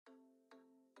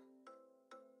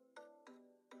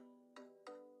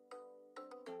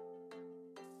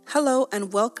Hello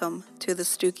and welcome to the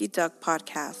Stooky Duck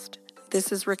Podcast.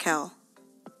 This is Raquel.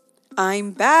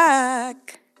 I'm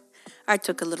back. I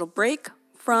took a little break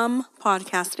from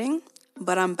podcasting,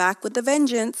 but I'm back with a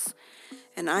vengeance,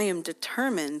 and I am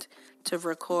determined to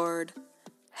record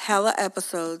hella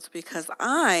episodes because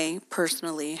I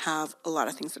personally have a lot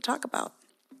of things to talk about.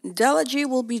 Della G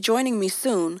will be joining me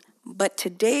soon, but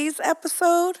today's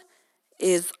episode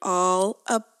is all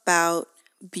about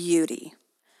beauty.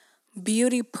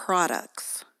 Beauty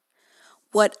products,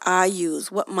 what I use,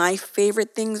 what my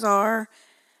favorite things are,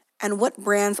 and what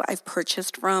brands I've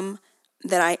purchased from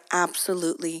that I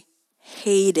absolutely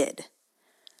hated.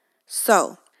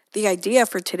 So, the idea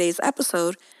for today's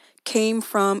episode came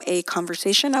from a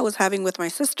conversation I was having with my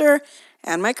sister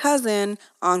and my cousin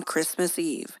on Christmas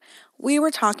Eve. We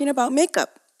were talking about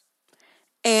makeup,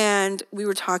 and we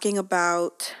were talking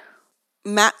about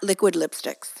matte liquid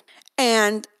lipsticks.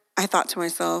 And I thought to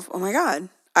myself, oh my God,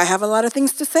 I have a lot of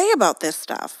things to say about this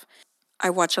stuff. I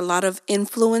watch a lot of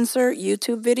influencer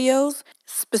YouTube videos,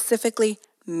 specifically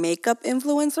makeup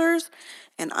influencers,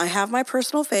 and I have my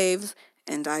personal faves,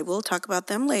 and I will talk about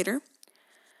them later.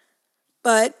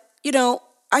 But,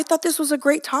 I thought this was a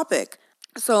great topic.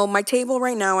 So my table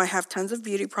right now, I have tons of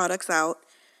beauty products out,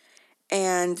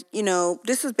 and,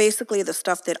 this is basically the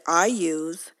stuff that I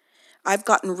use. I've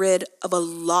gotten rid of a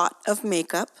lot of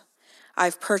makeup.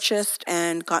 I've purchased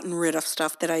and gotten rid of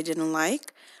stuff that I didn't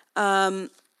like. So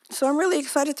I'm really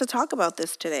excited to talk about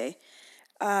this today.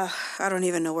 I don't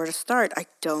even know where to start. I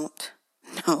don't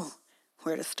know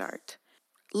where to start.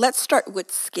 Let's start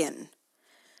with skin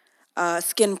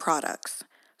products.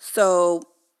 So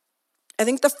I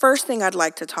think the first thing I'd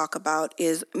like to talk about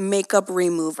is makeup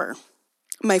remover.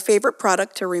 My favorite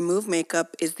product to remove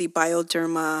makeup is the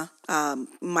Bioderma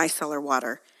micellar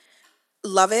water.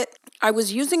 Love it. I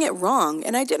was using it wrong,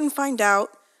 and I didn't find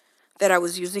out that I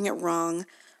was using it wrong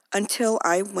until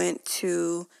I went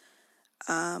to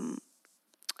the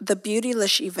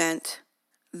Beautylish event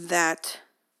that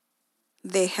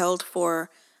they held for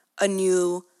a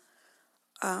new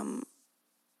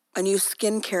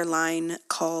skincare line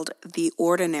called The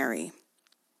Ordinary.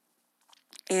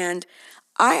 And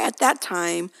I, at that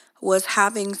time, was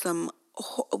having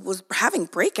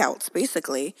breakouts,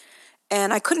 basically.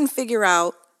 And I couldn't figure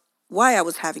out why I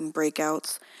was having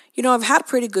breakouts. I've had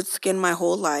pretty good skin my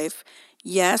whole life.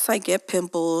 Yes, I get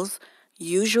pimples.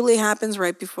 Usually happens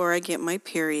right before I get my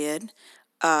period.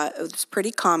 It's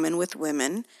pretty common with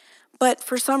women. But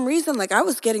for some reason, I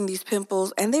was getting these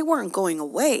pimples and they weren't going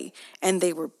away. And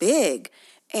they were big.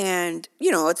 And,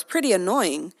 it's pretty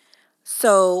annoying.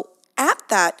 So at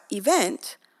that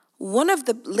event, one of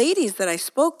the ladies that I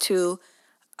spoke to,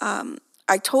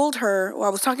 I told her, I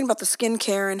was talking about the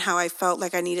skincare and how I felt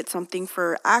like I needed something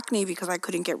for acne because I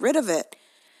couldn't get rid of it.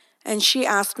 And she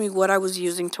asked me what I was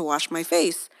using to wash my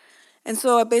face. And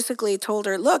so I basically told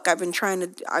her, look, I've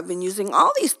been using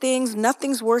all these things,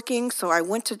 nothing's working. So I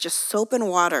went to just soap and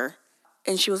water.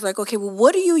 And she was like, okay, well,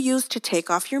 what do you use to take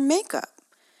off your makeup?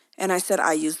 And I said,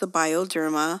 I use the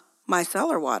Bioderma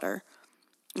micellar water.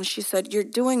 And she said, you're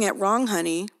doing it wrong,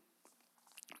 honey.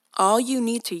 All you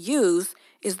need to use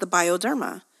is the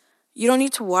Bioderma. You don't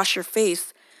need to wash your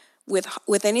face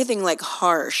with anything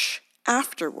harsh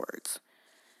afterwards.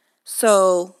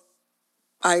 So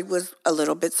I was a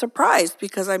little bit surprised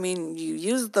because, you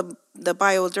use the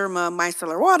Bioderma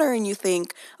micellar water and you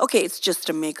think, okay, it's just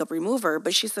a makeup remover.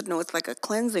 But she said, no, it's like a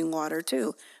cleansing water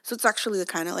too. So it's actually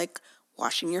kind of like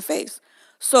washing your face.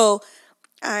 So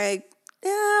I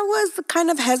was kind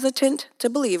of hesitant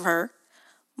to believe her,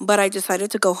 but I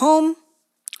decided to go home.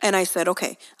 And I said,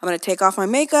 okay, I'm going to take off my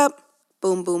makeup,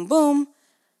 boom, boom, boom,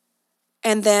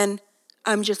 and then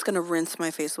I'm just going to rinse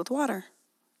my face with water,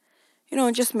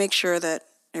 and just make sure that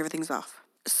everything's off.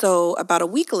 So about a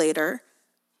week later,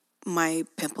 my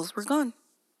pimples were gone.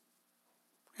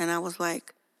 And I was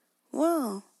like,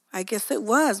 well, I guess it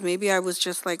was. Maybe I was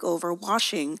just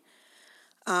overwashing,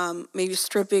 maybe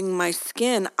stripping my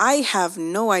skin. I have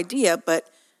no idea, but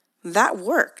that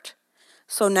worked.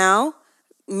 So now,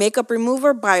 makeup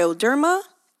remover, Bioderma,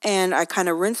 and I kind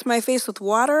of rinse my face with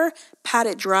water, pat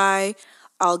it dry.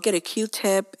 I'll get a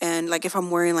Q-tip, and if I'm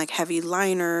wearing heavy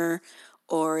liner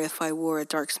or if I wore a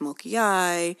dark smoky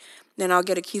eye, then I'll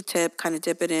get a Q-tip, kind of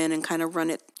dip it in and kind of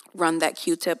run that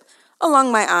Q-tip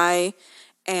along my eye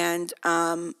and,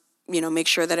 make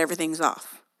sure that everything's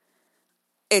off.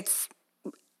 It's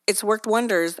worked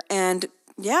wonders, and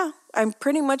yeah, I'm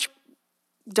pretty much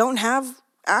don't have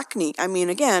acne.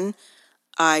 Again,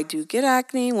 I do get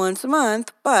acne once a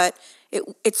month, but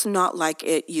it's not like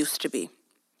it used to be.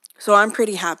 So I'm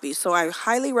pretty happy. So I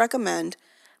highly recommend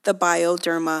the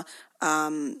Bioderma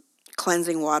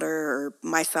cleansing water or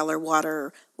micellar water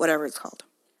or whatever it's called.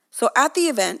 So at the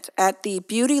event, at the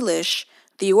Beautylish,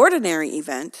 the Ordinary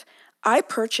event, I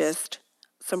purchased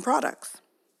some products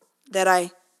that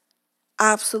I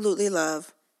absolutely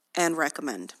love and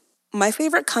recommend. My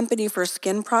favorite company for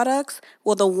skin products,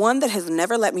 well, the one that has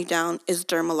never let me down is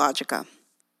Dermalogica.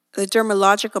 The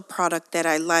Dermalogica product that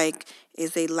I like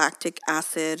is a lactic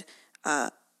acid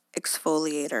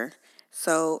exfoliator.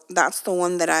 So that's the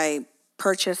one that I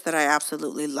purchased that I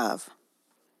absolutely love.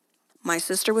 My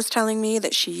sister was telling me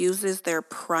that she uses their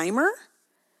primer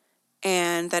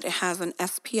and that it has an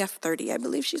SPF 30, I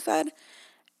believe she said,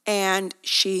 and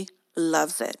she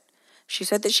loves it. She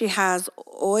said that she has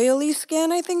oily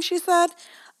skin, I think she said,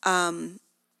 but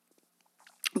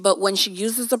when she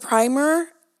uses the primer,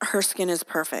 her skin is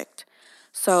perfect.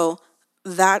 So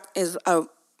that is a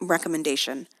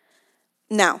recommendation.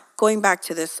 Now, going back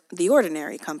to The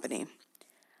Ordinary company.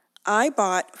 I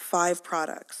bought 5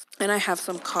 products, and I have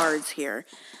some cards here.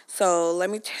 So let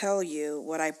me tell you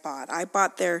what I bought. I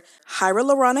bought their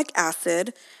hyaluronic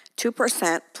acid,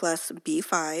 2% plus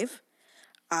B5,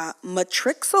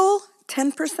 Matrixyl,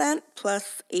 10%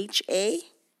 plus HA,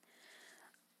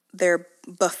 their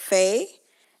buffet,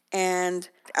 and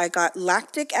I got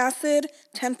lactic acid,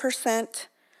 10%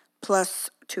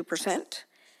 plus 2%,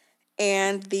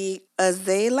 and the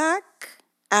azelaic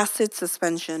acid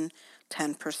suspension,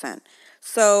 10%.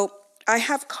 So I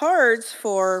have cards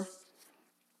for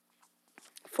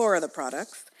 4 of the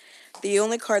products. The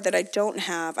only card that I don't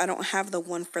have the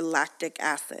one for lactic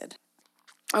acid.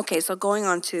 Okay, so going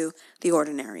on to The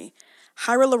Ordinary.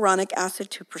 Hyaluronic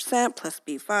acid 2% plus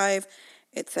B5.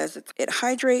 It says it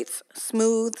hydrates,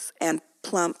 smooths, and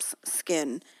plumps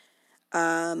skin.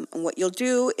 And what you'll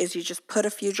do is you just put a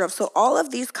few drops. So all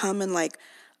of these come in like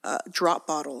drop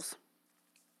bottles.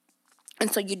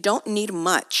 And so you don't need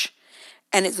much.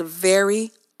 And it's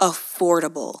very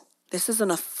affordable. This is an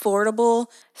affordable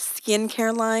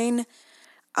skincare line.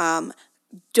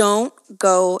 Don't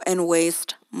go and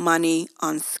waste money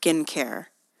on skincare.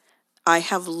 I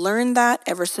have learned that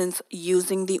ever since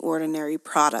using The Ordinary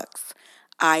products.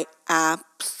 I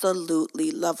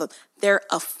absolutely love them. They're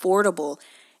affordable.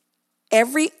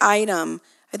 Every item,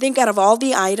 I think out of all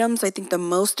the items, I think the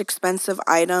most expensive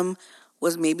item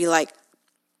was maybe like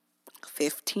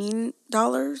 $15,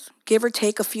 give or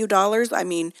take a few dollars. I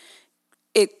mean,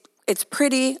 it's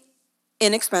pretty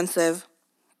inexpensive.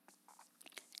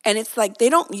 And it's like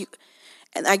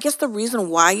and I guess the reason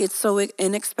why it's so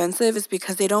inexpensive is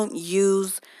because they don't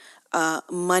use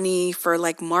money for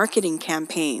like marketing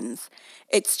campaigns.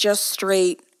 It's just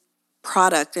straight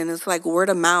product and it's like word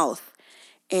of mouth.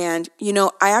 And,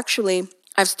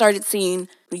 I've started seeing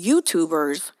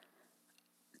YouTubers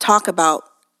talk about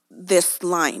this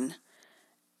line.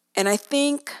 And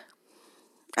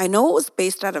I know it was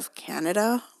based out of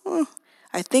Canada.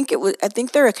 I think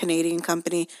they're a Canadian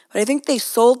company, but I think they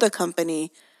sold the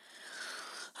company,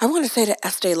 I want to say to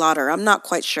Estee Lauder. I'm not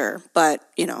quite sure, but,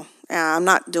 I'm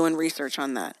not doing research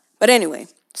on that. But anyway,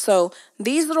 so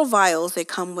these little vials, they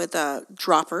come with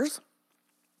droppers.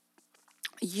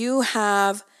 You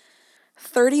have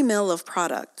 30 ml of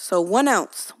product. So 1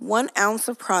 ounce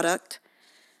of product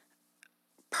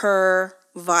per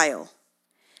vial.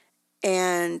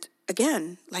 And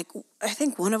again, like I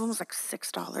think one of them was like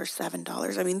 $6,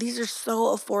 $7. I mean, these are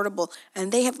so affordable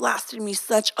and they have lasted me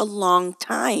such a long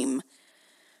time.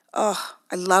 Oh,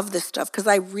 I love this stuff because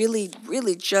I really,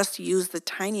 really just use the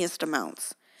tiniest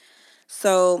amounts.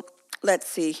 So let's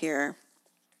see here.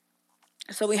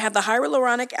 So we have the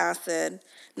hyaluronic acid.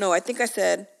 No, I think I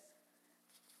said,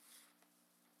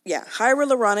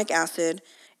 hyaluronic acid.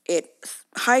 It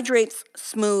hydrates,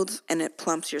 smooths, and it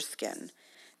plumps your skin.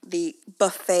 The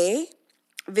buffet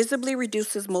visibly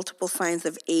reduces multiple signs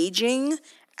of aging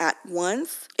at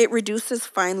once. It reduces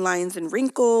fine lines and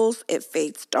wrinkles. It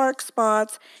fades dark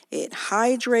spots. It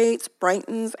hydrates,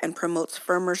 brightens, and promotes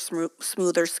firmer,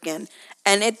 smoother skin.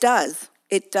 And it does.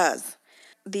 It does.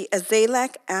 The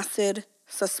azelaic acid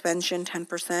suspension,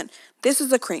 10%. This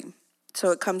is a cream.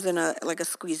 So it comes in a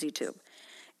squeezy tube.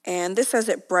 And this says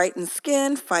it brightens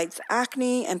skin, fights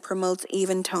acne, and promotes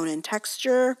even tone and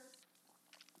texture.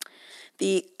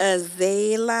 The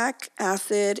azelaic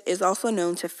acid is also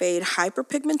known to fade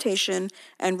hyperpigmentation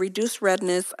and reduce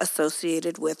redness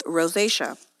associated with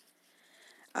rosacea.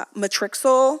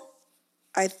 Matrixyl,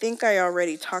 I think I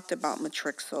already talked about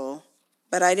Matrixyl,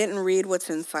 but I didn't read what's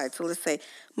inside. So let's say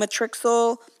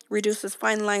Matrixyl reduces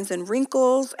fine lines and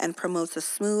wrinkles and promotes a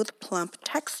smooth, plump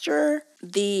texture.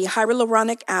 The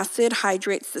hyaluronic acid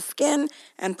hydrates the skin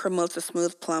and promotes a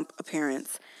smooth, plump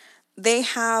appearance. They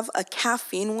have a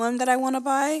caffeine one that I want to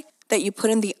buy. that you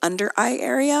put in the under eye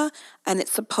area, and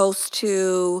it's supposed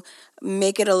to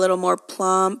make it a little more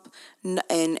plump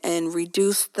and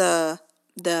reduce the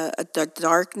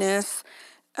darkness.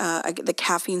 The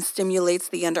caffeine stimulates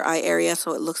the under eye area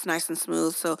so it looks nice and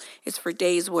smooth. So it's for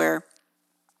days where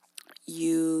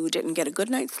you didn't get a good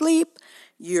night's sleep,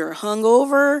 you're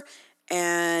hungover,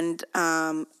 and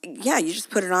yeah, you just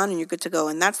put it on and you're good to go.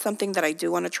 And that's something that I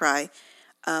do want to try.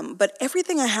 But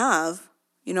everything I have,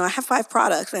 I have 5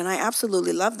 products and I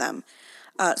absolutely love them.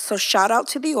 So shout out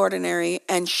to The Ordinary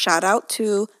and shout out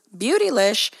to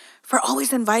Beautylish for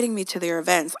always inviting me to their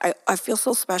events. I feel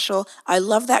so special. I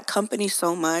love that company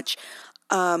so much.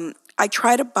 I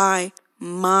try to buy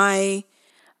my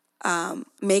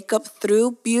makeup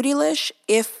through Beautylish.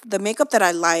 If the makeup that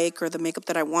I like or the makeup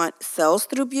that I want sells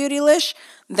through Beautylish,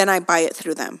 then I buy it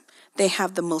through them. They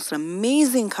have the most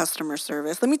amazing customer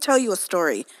service. Let me tell you a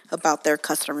story about their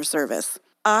customer service.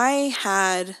 I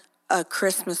had a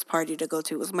Christmas party to go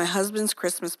to. It was my husband's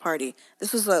Christmas party.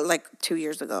 This was like 2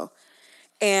 years ago.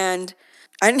 And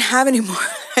I didn't have any more.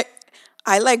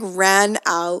 I like ran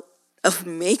out of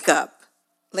makeup.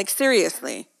 Like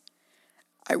seriously.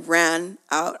 I ran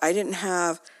out. I didn't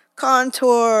have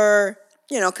contour,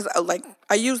 because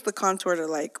I use the contour to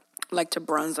like to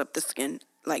bronze up the skin,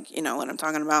 like, you know what I'm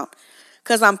talking about,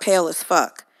 because I'm pale as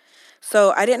fuck.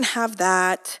 So I didn't have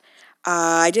that.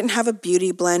 I didn't have a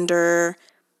beauty blender.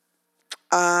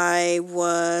 I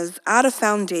was out of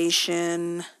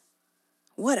foundation.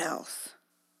 What else?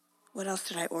 What else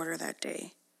did I order that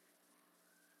day?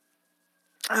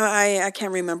 I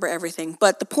can't remember everything.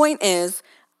 But the point is,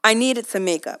 I needed some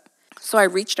makeup. So I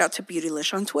reached out to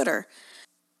Beautylish on Twitter.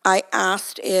 I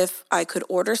asked if I could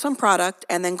order some product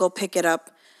and then go pick it up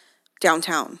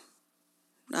downtown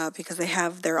because they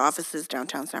have their offices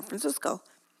downtown San Francisco.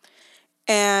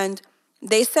 And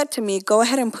they said to me, go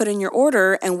ahead and put in your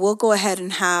order and we'll go ahead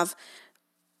and have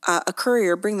a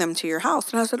courier bring them to your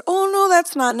house. And I said, oh, no,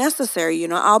 that's not necessary.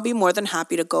 I'll be more than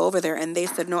happy to go over there. And they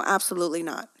said, no, absolutely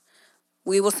not.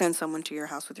 We will send someone to your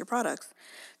house with your products.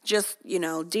 Just,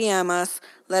 DM us,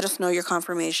 let us know your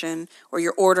confirmation or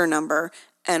your order number,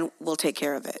 and we'll take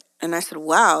care of it. And I said,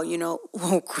 wow,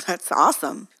 that's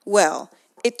awesome. Well,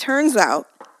 it turns out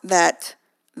that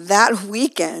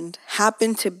weekend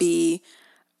happened to be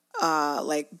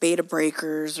like Beta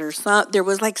Breakers or there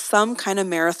was like some kind of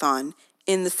marathon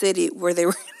in the city where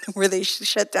they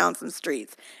shut down some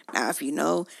streets. Now, if you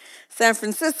know San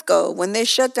Francisco, when they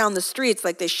shut down the streets,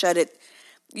 like they shut it,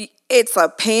 it's a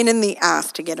pain in the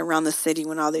ass to get around the city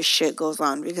when all this shit goes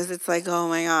on because it's like, oh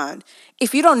my God.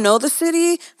 If you don't know the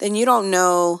city, then you don't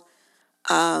know,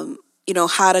 how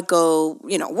to go,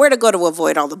 where to go to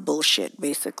avoid all the bullshit,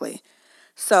 basically.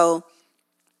 So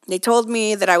they told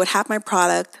me that I would have my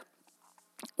product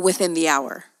within the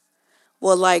hour.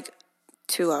 Well, like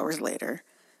 2 hours later,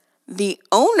 the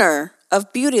owner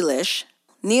of Beautylish,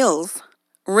 Niels,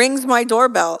 rings my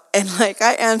doorbell and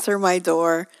I answer my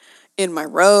door in my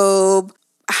robe.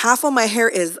 Half of my hair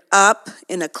is up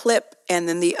in a clip and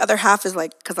then the other half is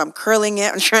because I'm curling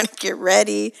it. I'm trying to get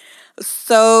ready.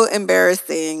 So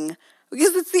embarrassing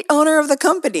because it's the owner of the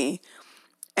company.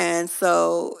 And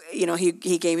so, he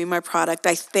gave me my product.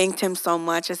 I thanked him so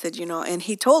much. I said, and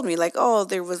he told me oh,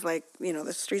 there was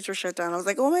the streets were shut down. I was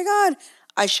like, oh my God,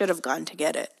 I should have gone to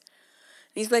get it.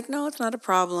 And he's like, no, it's not a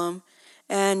problem.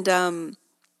 And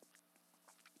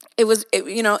it was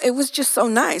just so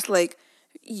nice.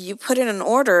 You put in an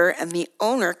order and the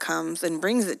owner comes and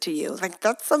brings it to you.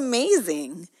 That's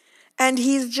amazing. And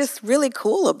he's just really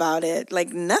cool about it.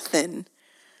 Nothing.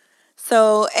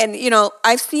 So, and,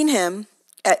 I've seen him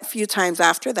a few times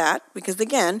after that because,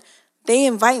 again, they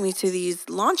invite me to these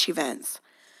launch events.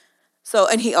 So,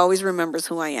 and he always remembers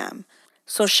who I am.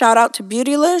 So shout out to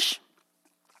Beautylish.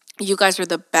 You guys are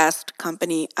the best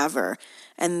company ever.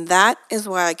 And that is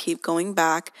why I keep going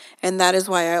back. And that is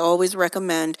why I always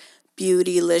recommend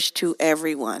Beautylish to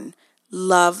everyone.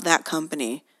 Love that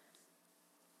company.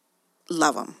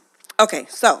 Love them. Okay,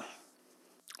 so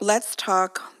let's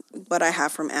talk what I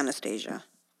have from Anastasia.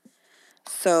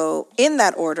 So in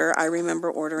that order, I remember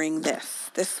ordering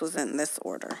this. This was in this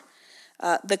order.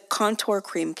 The Contour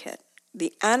Cream Kit.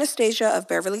 The Anastasia of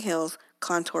Beverly Hills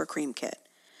Contour Cream Kit.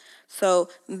 So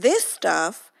this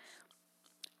stuff,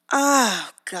 God,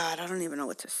 I don't even know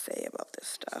what to say about this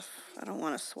stuff. I don't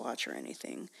want to swatch or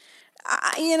anything.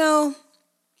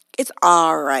 It's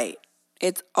all right.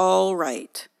 It's all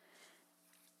right.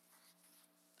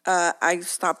 I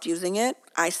stopped using it.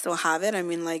 I still have it. I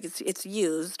mean, it's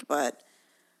used, but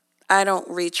I don't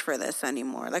reach for this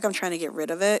anymore. I'm trying to get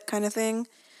rid of it kind of thing.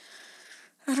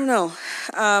 I don't know.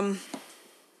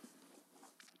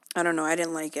 I don't know. I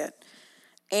didn't like it.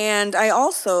 And I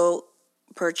also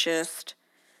purchased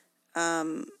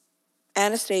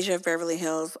Anastasia of Beverly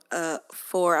Hills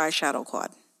 4 eyeshadow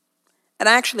quad. And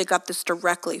I actually got this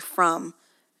directly from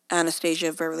Anastasia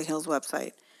of Beverly Hills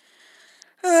website.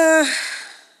 Uh,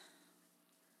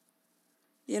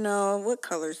 what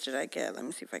colors did I get? Let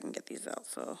me see if I can get these out.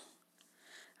 So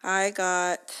I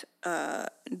got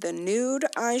the nude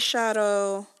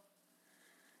eyeshadow,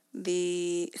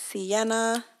 the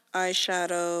sienna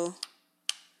eyeshadow,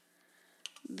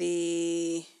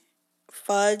 the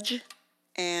fudge,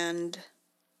 and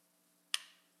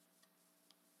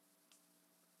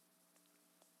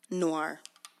noir.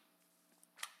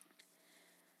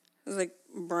 It was like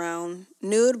brown,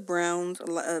 nude browns,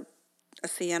 a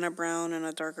sienna brown and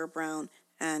a darker brown,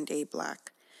 and a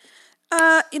black.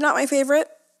 Not my favorite.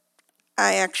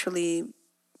 I actually,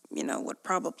 would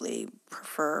probably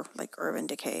prefer like Urban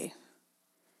Decay.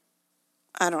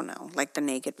 I don't know, like the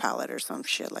Naked palette or some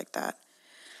shit like that.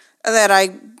 That I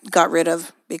got rid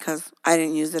of because I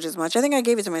didn't use it as much. I think I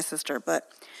gave it to my sister,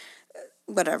 but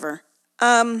whatever.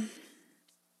 They're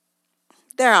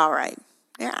all right.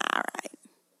 They're all right.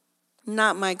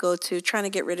 Not my go-to. Trying to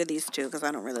get rid of these two because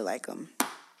I don't really like them.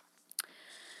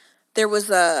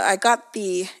 I got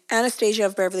the Anastasia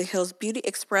of Beverly Hills Beauty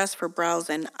Express for brows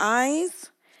and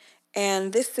eyes.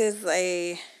 And this is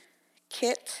a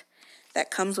kit that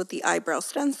comes with the eyebrow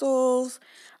stencils,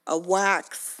 a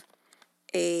wax,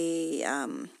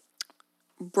 a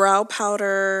brow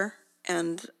powder,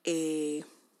 and a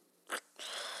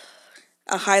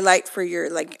highlight for your,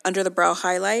 like, under the brow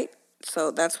highlight.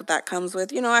 So that's what that comes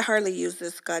with. I hardly use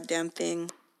this goddamn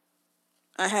thing.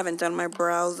 I haven't done my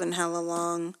brows in hella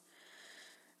long.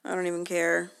 I don't even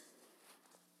care.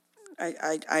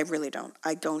 I really don't.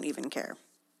 I don't even care.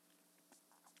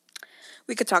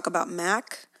 We could talk about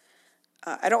MAC.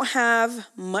 I don't have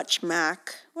much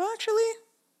MAC. Well, actually,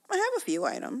 I have a few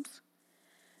items.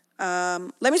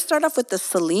 Let me start off with the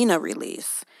Selena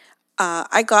release.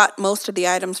 I got most of the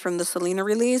items from the Selena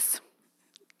release.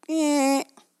 It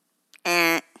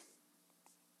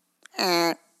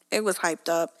was hyped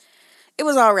up. It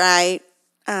was all right.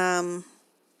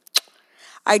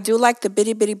 I do like the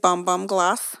Bitty Bitty Bom Bom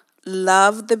gloss.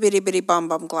 Love the Bitty Bitty Bom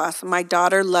Bom gloss. My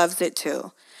daughter loves it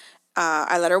too.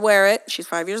 I let her wear it. She's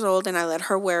 5 years old, and I let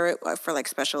her wear it for like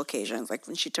special occasions. Like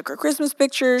when she took her Christmas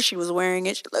pictures, she was wearing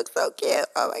it. She looked so cute.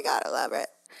 Oh my God, I love it.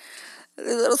 The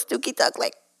little Stooky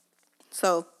Duckling.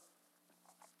 So,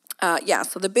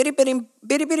 so the Bitty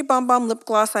Bitty Bom Bom lip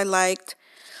gloss I liked.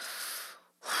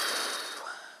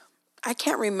 I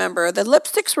can't remember. The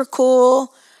lipsticks were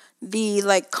cool. The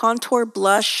like contour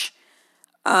blush,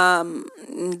 it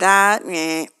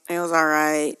was all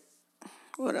right.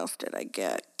 What else did I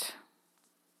get?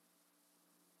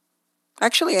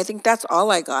 Actually, I think that's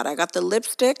all I got. I got the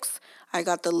lipsticks, I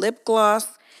got the lip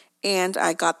gloss, and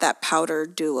I got that powder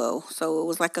duo. So it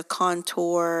was like a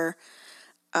contour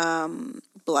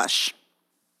blush.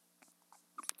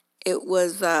 It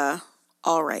was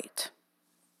all right.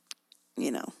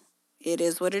 It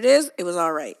is what it is. It was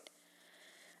all right.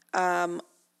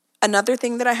 Another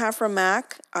thing that I have from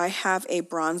MAC, I have a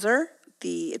bronzer.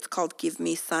 It's called Give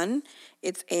Me Sun.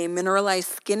 It's a mineralized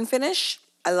skin finish.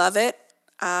 I love it.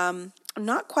 I'm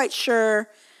not quite sure.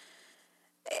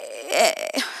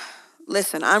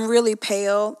 Listen, I'm really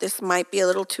pale. This might be a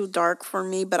little too dark for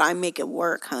me, but I make it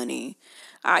work, honey.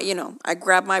 I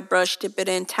grab my brush, dip it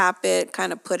in, tap it,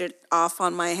 kind of put it off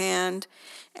on my hand,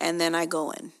 and then I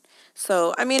go in.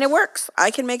 So, it works.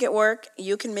 I can make it work.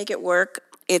 You can make it work.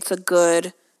 It's a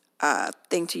good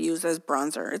thing to use as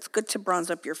bronzer. It's good to bronze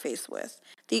up your face with.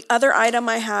 The other item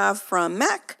I have from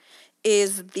MAC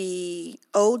is the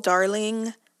Oh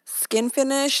Darling skin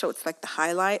finish. So it's like the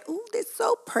highlight. Ooh, it's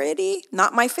so pretty.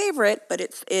 Not my favorite, but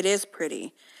it is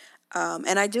pretty.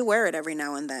 And I do wear it every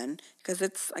now and then because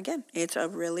it's a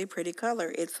really pretty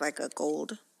color. It's like a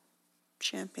gold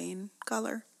champagne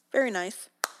color. Very nice.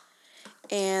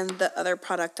 And the other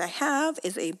product I have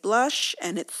is a blush,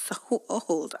 and it's so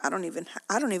old. I don't even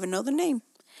know the name.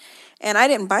 And I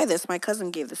didn't buy this. My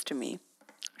cousin gave this to me.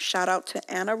 Shout out to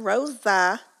Anna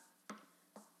Rosa.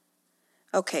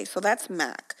 Okay, so that's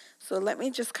MAC. So let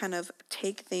me just kind of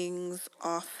take things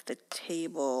off the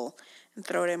table and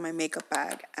throw it in my makeup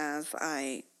bag as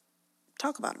I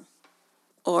talk about them.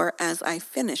 Or as I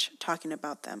finish talking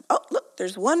about them. Oh, look,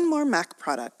 there's one more MAC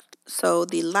product. So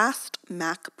the last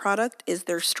MAC product is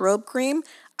their strobe cream.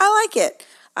 I like it.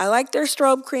 I like their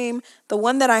strobe cream. The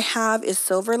one that I have is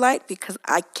Silver Light because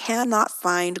I cannot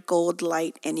find Gold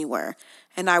Light anywhere.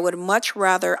 And I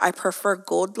prefer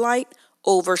Gold Light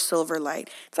over Silverlight.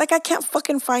 It's like I can't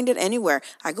fucking find it anywhere.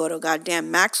 I go to goddamn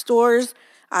Mac stores.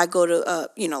 I go to,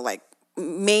 like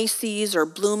Macy's or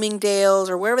Bloomingdale's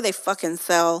or wherever they fucking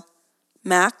sell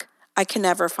Mac. I can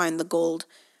never find the gold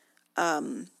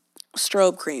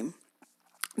strobe cream,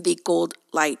 the gold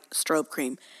light strobe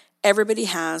cream. Everybody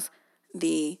has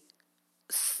the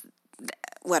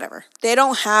whatever. They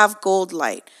don't have gold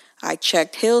light. I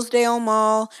checked Hillsdale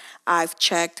Mall. I've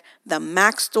checked the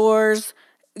Mac stores,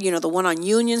 the one on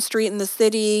Union Street in the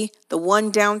city, the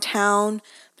one downtown.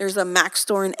 There's a Mac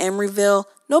store in Emeryville.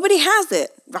 Nobody has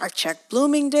it. I've checked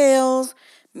Bloomingdale's,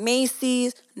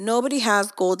 Macy's. Nobody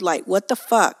has gold light. What the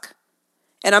fuck?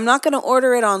 And I'm not going to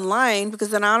order it online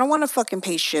because then I don't want to fucking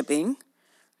pay shipping.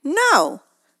 No.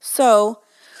 So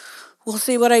we'll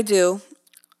see what I do.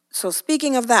 So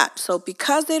speaking of that, so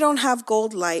because they don't have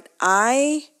gold light,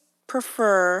 I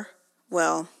prefer,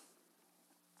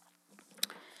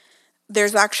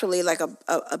 there's actually like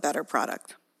a better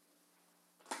product.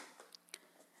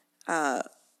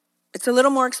 It's a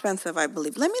little more expensive, I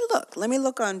believe. Let me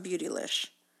look on Beautylish.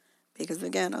 Because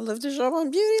again, I love to shop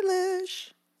on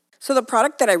Beautylish. So the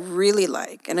product that I really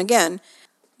like, and again,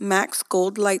 Mac's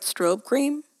Gold Light Strobe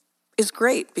Cream is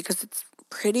great because it's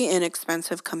pretty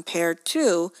inexpensive compared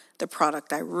to the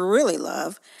product I really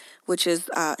love, which is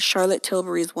Charlotte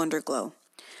Tilbury's Wonder Glow.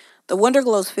 The Wonder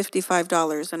Glow is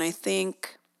 $55, and I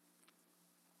think,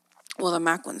 the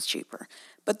Mac one's cheaper.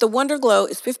 But the Wonder Glow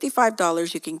is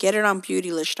 $55. You can get it on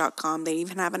Beautylish.com. They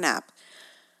even have an app.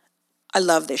 I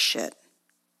love this shit.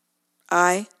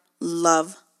 I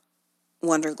love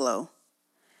Wonder Glow.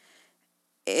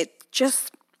 It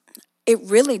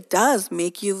really does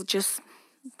make you just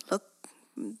look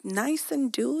nice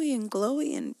and dewy and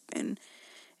glowy and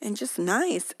just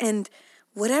nice. And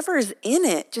whatever is in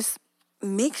it just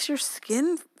makes your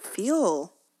skin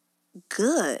feel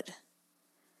good.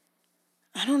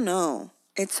 I don't know.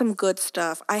 It's some good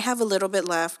stuff. I have a little bit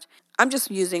left. I'm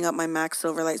just using up my MAC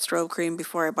Silverlight Strobe Cream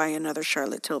before I buy another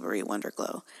Charlotte Tilbury Wonder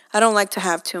Glow. I don't like to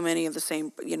have too many of the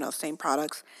same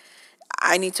products.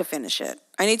 I need to finish it.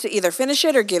 I need to either finish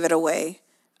it or give it away.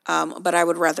 But I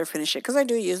would rather finish it because I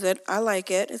do use it. I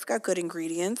like it. It's got good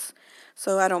ingredients,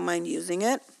 so I don't mind using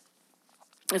it.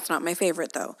 It's not my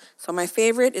favorite, though. So my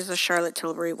favorite is the Charlotte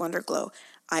Tilbury Wonder Glow.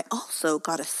 I also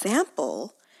got a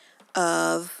sample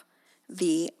of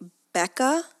the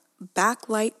Becca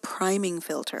Backlight Priming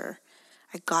Filter.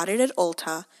 I got it at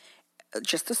Ulta,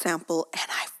 just a sample,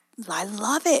 and I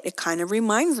love it. It kind of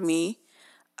reminds me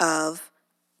of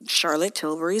Charlotte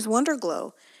Tilbury's Wonder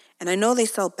Glow. And I know they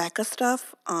sell Becca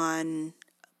stuff on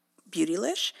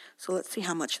Beautylish, so let's see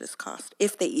how much this costs,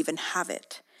 if they even have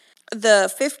it.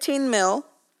 The 15 mil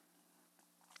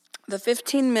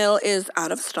is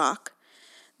out of stock,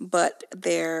 but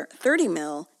their 30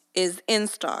 mil is in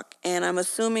stock, and I'm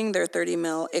assuming their 30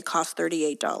 mil, it costs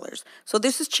 $38. So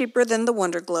this is cheaper than the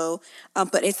Wonder Glow,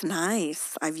 but it's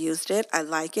nice. I've used it. I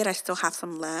like it. I still have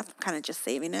some left. I'm kind of just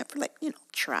saving it for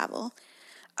travel.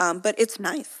 But it's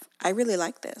nice. I really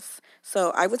like this.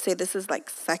 So I would say this is like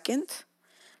second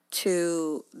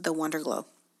to the Wonder Glow.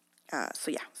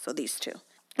 So these two.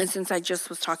 And since I just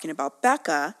was talking about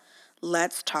Becca,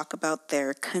 let's talk about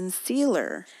their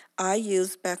concealer. I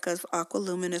use Becca's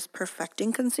Aqualuminous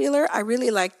Perfecting Concealer. I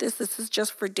really like this. This is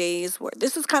just for days where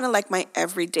this is kind of like my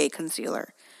everyday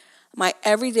concealer. My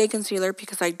everyday concealer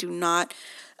because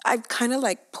I've kind of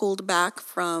like pulled back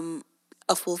from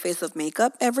a full face of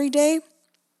makeup every day.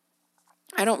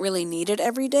 I don't really need it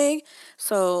every day,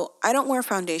 so I don't wear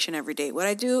foundation every day. What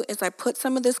I do is I put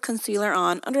some of this concealer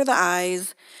on under the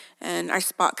eyes, and I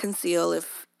spot conceal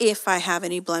if I have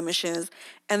any blemishes,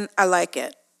 and I like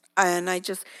it. And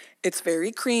it's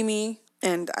very creamy,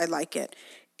 and I like it.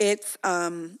 It's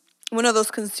one of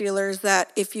those concealers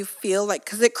that if you feel like,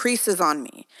 because it creases on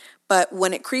me, but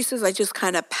when it creases, I just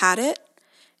kind of pat it,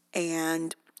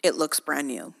 and it looks brand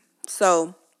new.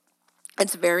 So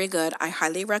it's very good. I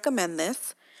highly recommend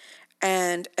this.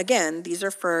 And again, these are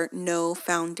for no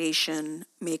foundation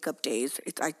makeup days.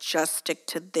 I just stick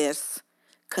to this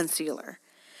concealer.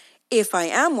 If I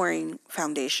am wearing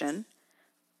foundation,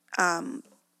 I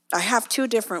have two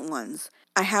different ones.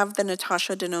 I have the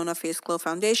Natasha Denona Face Glow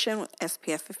Foundation with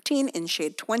SPF 15 in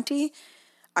shade 20.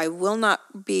 I will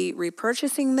not be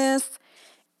repurchasing this.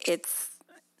 It's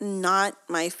not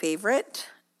my favorite.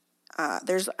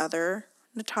 There's other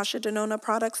Natasha Denona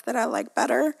products that I like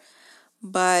better,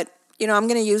 but I'm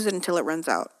going to use it until it runs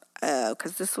out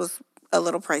because this was a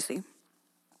little pricey.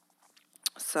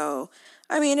 So,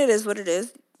 I mean, it is what it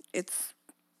is.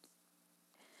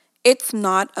 It's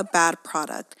not a bad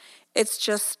product. It's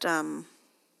just, I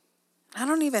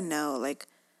don't even know.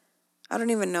 I don't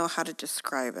even know how to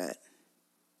describe it.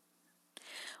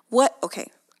 Okay,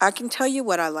 I can tell you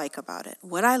what I like about it.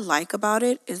 What I like about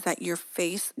it is that your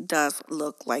face does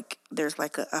look like there's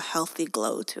like a healthy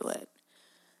glow to it.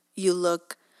 You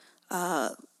look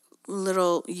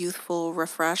little youthful,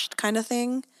 refreshed kind of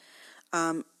thing.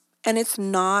 And it's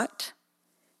not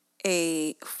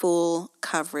a full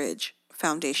coverage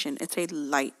foundation. It's a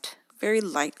light, very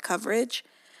light coverage.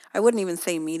 I wouldn't even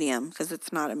say medium because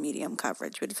it's not a medium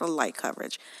coverage, but it's a light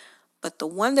coverage. But the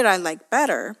one that I like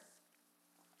better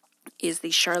is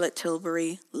the Charlotte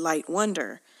Tilbury Light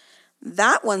Wonder.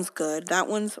 That one's good. That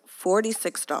one's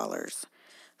 $46.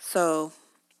 So,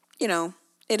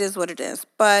 it is what it is.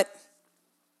 But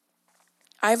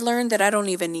I've learned that I don't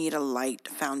even need a light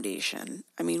foundation.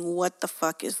 I mean, what the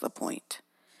fuck is the point?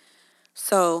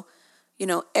 So,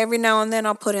 every now and then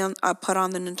I'll put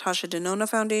on the Natasha Denona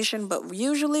foundation, but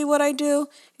usually what I do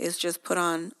is just put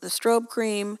on the strobe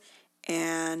cream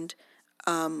and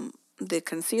the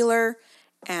concealer,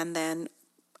 and then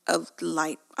a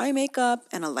light eye makeup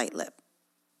and a light lip.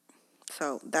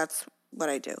 So that's what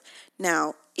I do.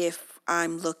 Now, if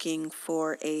I'm looking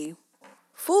for a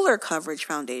fuller coverage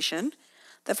foundation,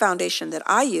 the foundation that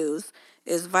I use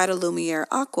is Vitalumiere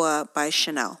Aqua by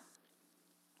Chanel.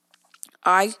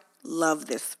 I love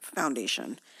this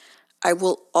foundation. I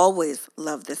will always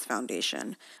love this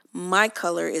foundation. My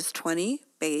color is 20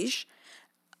 beige.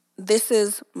 This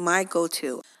is my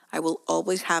go-to. I will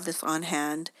always have this on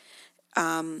hand.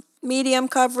 Medium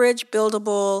coverage,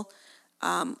 buildable.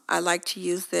 I like to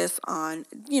use this on,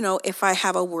 if I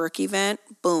have a work event,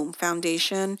 boom,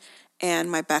 foundation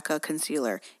and my Becca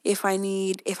concealer. If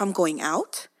I'm going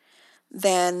out,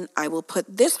 then I will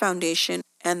put this foundation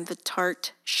and the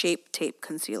Tarte Shape Tape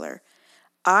concealer.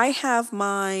 I have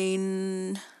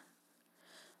mine,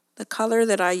 the color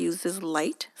that I use is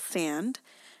light sand,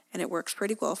 and it works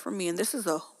pretty well for me. And this is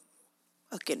a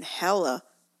fucking hella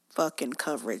fucking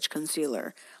coverage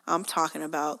concealer. I'm talking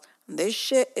about this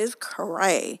shit is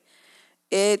cray.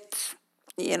 It's,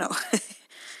 it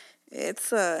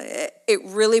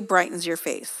really brightens your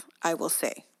face, I will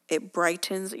say. It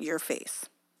brightens your face.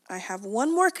 I have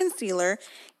one more concealer.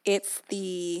 It's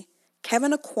the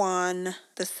Kevyn Aucoin,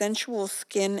 the Sensual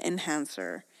Skin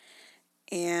Enhancer.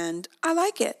 And I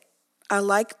like it. I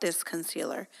like this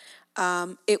concealer.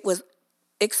 It was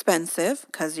expensive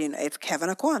because, it's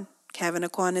Kevyn Aucoin. Kevyn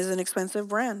Aucoin is an expensive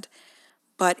brand,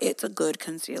 but it's a good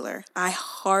concealer. I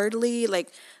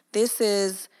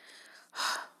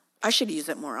should use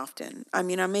it more often. I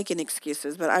mean, I'm making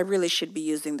excuses, but I really should be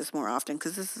using this more often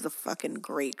because this is a fucking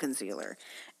great concealer.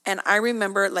 And I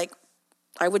remember,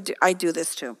 I do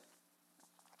this too.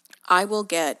 I will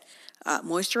get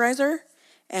moisturizer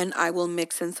and I will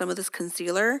mix in some of this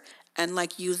concealer and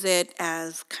use it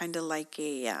as kind of like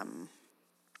a,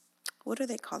 what do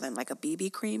they call them? Like a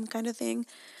BB cream kind of thing.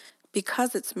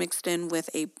 Because it's mixed in with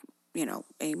a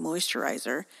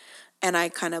moisturizer, and I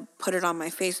kind of put it on my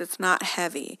face, it's not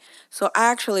heavy. So I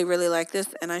actually really like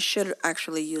this, and I should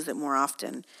actually use it more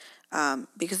often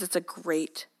because it's a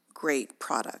great, great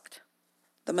product.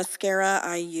 The mascara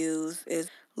I use is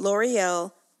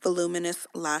L'Oreal Voluminous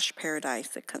Lash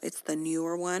Paradise. It's the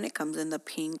newer one. It comes in the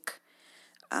pink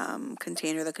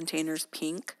container. The container's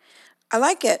pink. I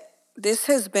like it. This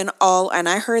has been and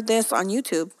I heard this on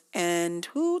YouTube. And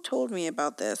who told me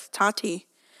about this? Tati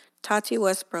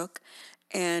Westbrook.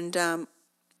 And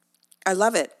I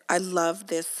love it. I love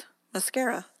this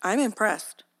mascara. I'm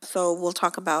impressed. So we'll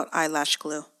talk about eyelash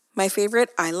glue. My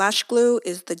favorite eyelash glue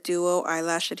is the Duo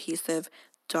Eyelash Adhesive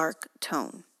Dark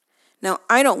Tone. Now,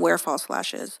 I don't wear false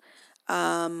lashes.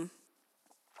 I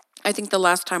think the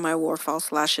last time I wore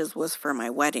false lashes was for my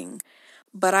wedding.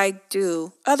 But I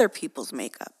do other people's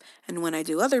makeup. And when I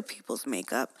do other people's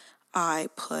makeup, I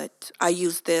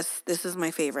use this. This is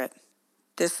my favorite.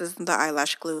 This is the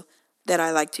eyelash glue that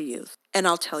I like to use. And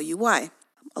I'll tell you why.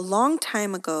 A long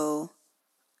time ago,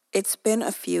 it's been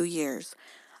a few years,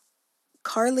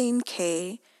 Carlene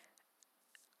K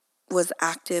was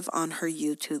active on her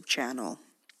YouTube channel.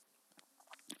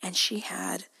 And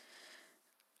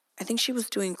I think she was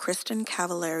doing Kristen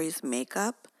Cavallari's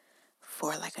makeup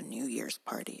for a New Year's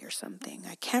party or something.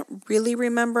 I can't really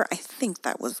remember. I think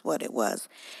that was what it was.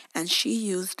 And she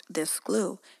used this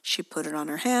glue. She put it on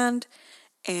her hand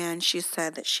and she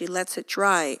said that she lets it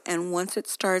dry. And once it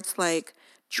starts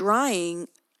drying,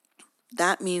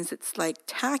 that means it's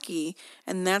tacky.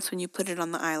 And that's when you put it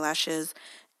on the eyelashes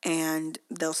and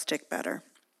they'll stick better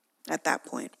at that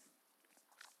point.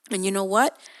 And you know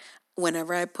what?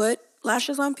 Whenever I put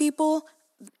lashes on people,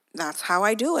 that's how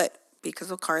I do it.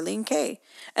 because of Carlene K.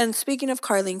 And speaking of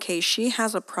Carlene K, she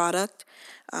has a product.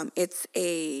 It's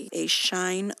a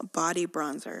Shine Body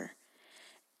Bronzer.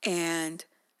 And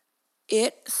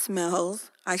it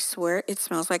smells, I swear, it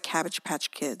smells like Cabbage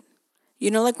Patch Kid. You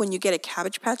know, like when you get a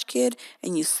Cabbage Patch Kid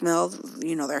and you smell,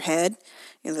 their head,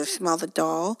 they smell the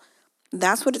doll.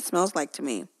 That's what it smells like to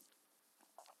me.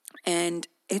 And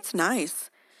it's nice.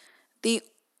 The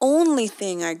only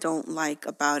thing I don't like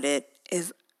about it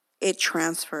is it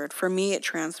transferred. For me, it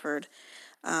transferred.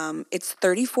 It's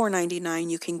 $34.99.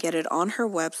 You can get it on her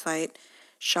website,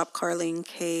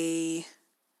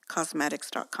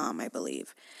 shopcarlenecosmetics.com, I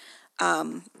believe.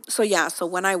 So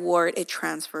when I wore it, it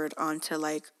transferred onto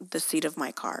like the seat of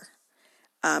my car.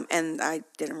 And I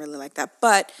didn't really like that.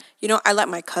 But, I let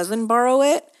my cousin borrow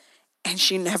it and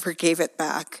she never gave it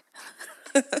back.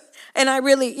 And I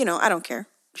really, I don't care.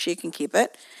 She can keep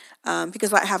it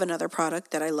because I have another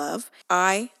product that I love.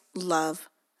 I love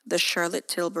the Charlotte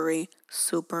Tilbury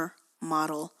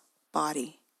Supermodel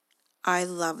Body. I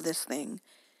love this thing.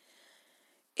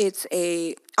 It's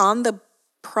on the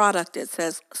product, it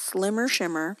says Slimmer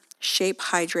Shimmer, Shape,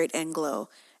 Hydrate, and Glow.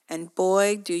 And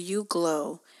boy, do you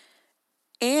glow.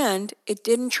 And it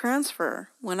didn't transfer.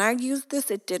 When I used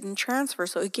this, it didn't transfer.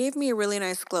 So it gave me a really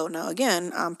nice glow. Now,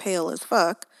 again, I'm pale as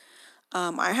fuck.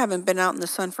 I haven't been out in the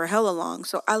sun for hella long.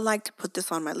 So I like to put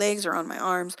this on my legs or on my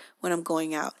arms when I'm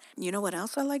going out. You know what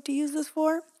else I like to use this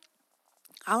for?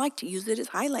 I like to use it as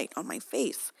highlight on my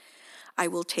face. I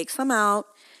will take some out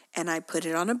and I put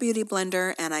it on a beauty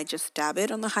blender and I just dab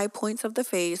it on the high points of the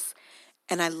face.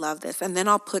 And I love this. And then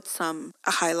I'll put a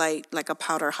highlight, like a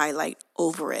powder highlight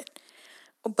over it.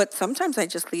 But sometimes I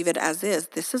just leave it as is.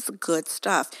 This is good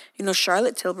stuff.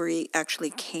 Charlotte Tilbury actually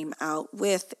came out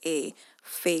with a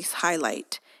face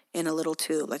highlight in a little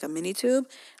tube, like a mini tube,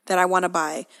 that I want to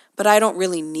buy. But I don't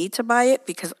really need to buy it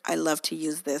because I love to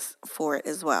use this for it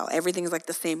as well. Everything's like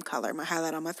the same color. My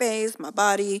highlight on my face, my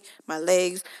body, my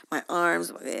legs, my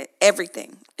arms,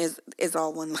 everything is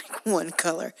all one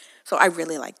color. So I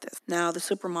really like this. Now, the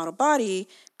Supermodel Body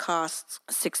costs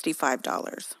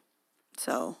 $65.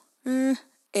 So,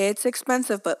 it's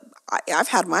expensive, but I've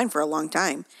had mine for a long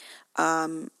time.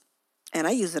 And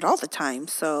I use it all the time,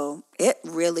 so it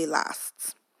really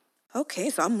lasts. Okay,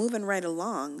 so I'm moving right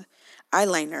along.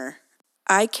 Eyeliner.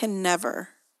 I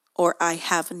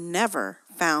have never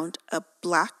found a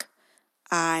black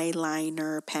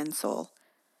eyeliner pencil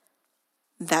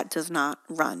that does not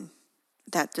run,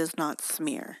 that does not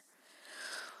smear.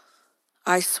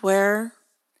 I swear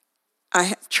I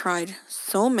have tried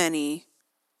so many.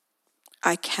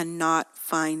 I cannot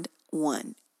find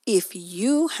one. If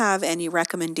you have any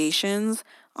recommendations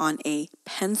on a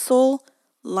pencil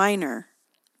liner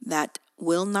that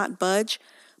will not budge,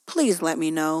 please let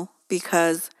me know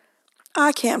because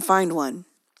I can't find one.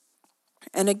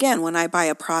 And again, when I buy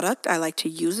a product, I like to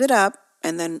use it up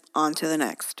and then on to the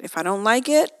next. If I don't like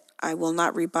it, I will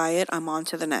not rebuy it. I'm on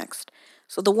to the next.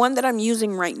 So the one that I'm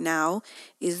using right now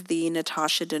is the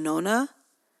Natasha Denona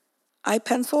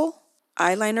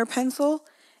eyeliner pencil,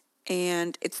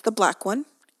 and it's the black one,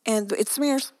 and it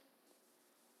smears.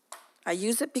 I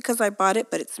use it because I bought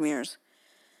it, but it smears.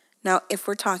 Now, if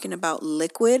we're talking about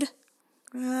liquid,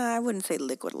 I wouldn't say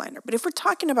liquid liner, but if we're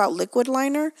talking about liquid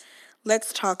liner,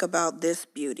 let's talk about this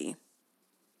beauty.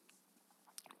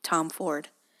 Tom Ford.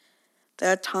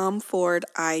 The Tom Ford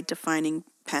Eye Defining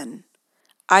Pen.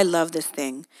 I love this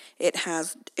thing.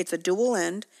 It's a dual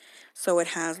end, so it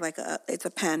has it's a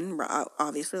pen,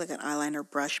 obviously like an eyeliner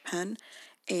brush pen,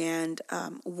 and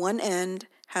one end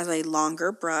has a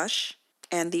longer brush,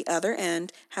 and the other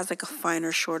end has like a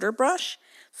finer, shorter brush,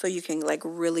 so you can like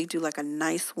really do like a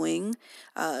nice wing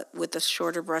with the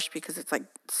shorter brush because it's like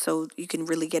so you can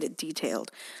really get it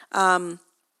detailed. I'm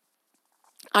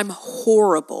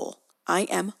horrible. I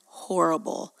am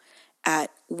horrible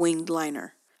at winged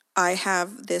liner. I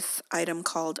have this item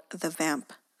called the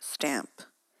Vamp stamp,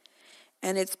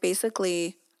 and it's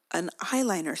basically an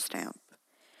eyeliner stamp.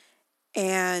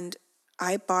 And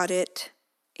I bought it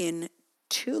in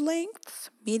 2 lengths,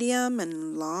 medium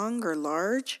and long or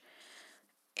large.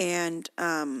 And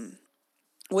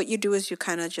what you do is you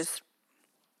kind of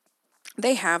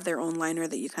they have their own liner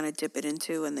that you kind of dip it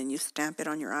into and then you stamp it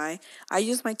on your eye. I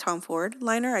use my Tom Ford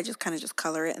liner. I just kind of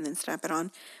color it and then stamp it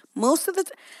on. Most of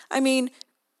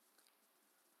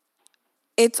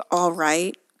it's all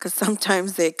right because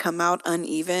sometimes they come out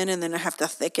uneven and then I have to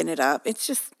thicken it up. It's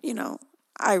just,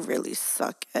 I really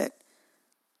suck at,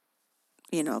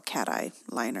 cat eye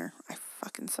liner. I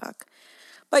fucking suck.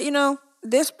 But,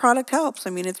 this product helps.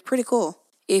 It's pretty cool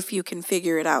if you can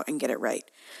figure it out and get it right.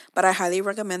 But I highly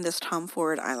recommend this Tom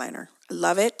Ford eyeliner. I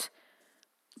love it.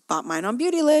 Bought mine on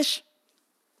Beautylish.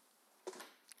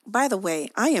 By the way,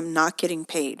 I am not getting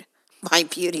paid by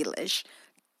Beautylish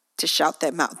to shout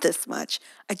them out this much.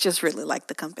 I just really like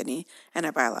the company, and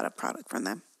I buy a lot of product from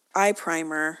them. Eye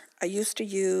primer. I used to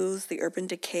use the Urban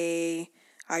Decay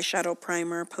eyeshadow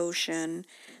primer potion.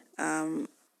 I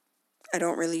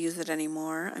don't really use it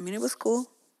anymore. I mean, it was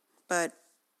cool, but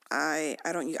I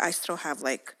still have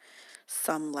like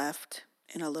some left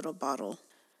in a little bottle.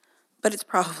 But it's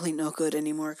probably no good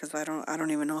anymore because I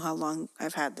don't even know how long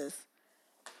I've had this.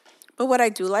 But what I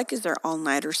do like is their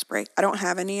all-nighter spray. I don't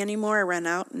have any anymore. I ran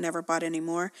out and never bought any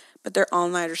more. But their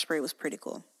all-nighter spray was pretty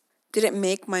cool. Did it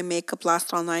make my makeup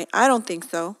last all night? I don't think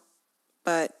so.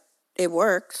 But it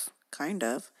works, kind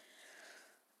of.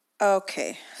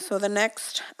 Okay, so the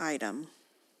next item.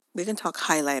 We can talk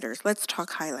highlighters. Let's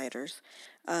talk highlighters.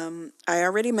 I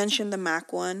already mentioned the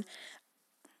MAC one.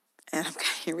 And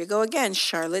here we go again.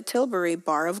 Charlotte Tilbury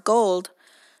Bar of Gold.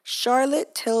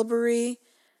 Charlotte Tilbury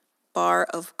Bar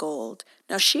of Gold.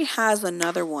 Now she has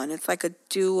another one. It's like a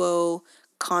duo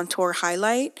contour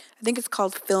highlight. I think it's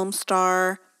called Film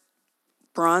Star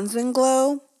Bronze and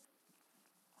Glow.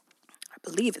 I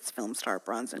believe it's Film Star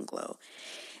Bronze and Glow.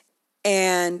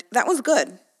 And that was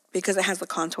good because it has a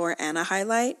contour and a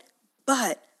highlight.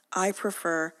 But I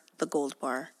prefer the Gold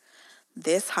Bar.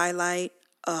 This highlight,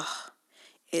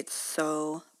 it's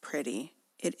so pretty.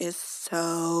 It is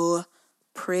so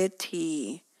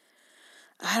pretty.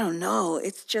 I don't know.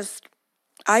 It's just,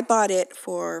 I bought it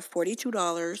for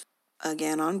 $42,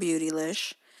 again on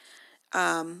Beautylish.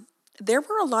 There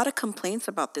were a lot of complaints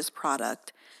about this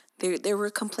product. There were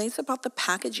complaints about the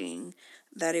packaging,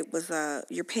 that it was,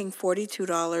 you're paying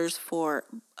 $42 for,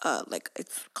 like,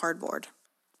 it's cardboard,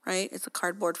 right? It's a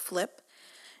cardboard flip.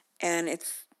 And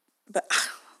but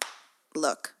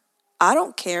look, I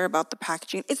don't care about the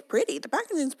packaging. It's pretty. The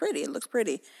packaging's pretty. It looks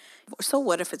pretty. So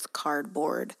what if it's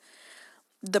cardboard?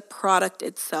 The product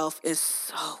itself is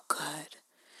so good.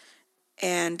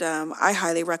 And I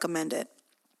highly recommend it.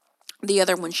 The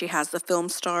other one she has, the Film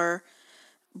Star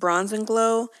Bronze and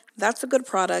Glow. That's a good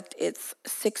product. It's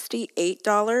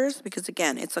 $68 because,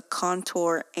 again, it's a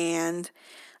contour and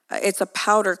it's a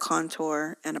powder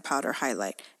contour and a powder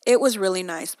highlight. It was really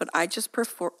nice, but I just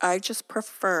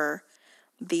prefer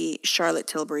the Charlotte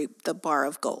Tilbury, the Bar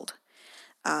of Gold.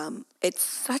 It's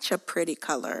such a pretty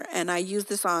color, and I use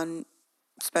this on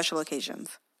special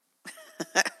occasions.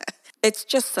 It's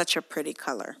just such a pretty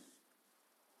color.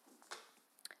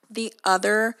 The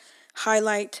other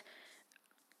highlight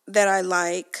that I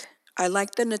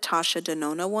like the Natasha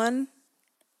Denona one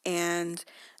and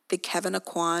the Kevyn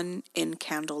Aucoin in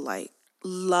Candlelight.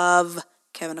 Love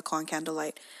Kevyn Aucoin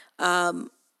Candlelight.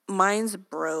 Mine's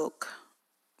broke,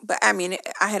 but I mean,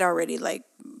 I had already like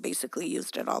basically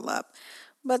used it all up.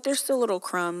 But there's still little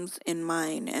crumbs in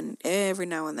mine, and every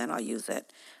now and then I'll use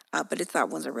it. But that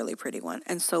one's a really pretty one.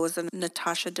 And so is the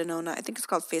Natasha Denona. I think it's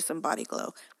called Face and Body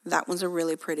Glow. That one's a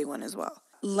really pretty one as well.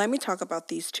 Let me talk about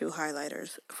these two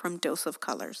highlighters from Dose of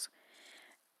Colors.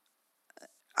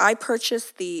 I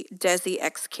purchased the Desi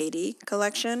X Katie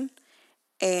collection,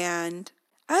 and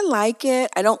I like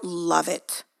it. I don't love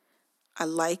it. I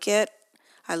like it.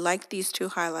 I like these two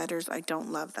highlighters. I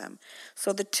don't love them.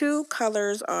 So the two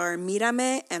colors are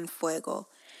Mírame and Fuego.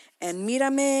 And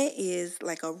Mírame is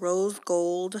like a rose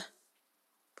gold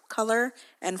color,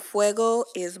 and Fuego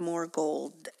is more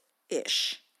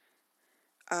gold-ish.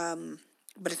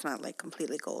 But it's not like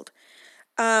completely gold.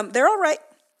 They're all right.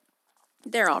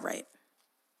 They're all right.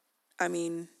 I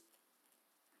mean,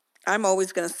 I'm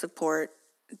always going to support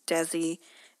Desi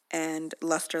and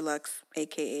Luster Lux,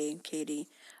 a.k.a. Katie.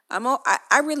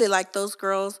 I really like those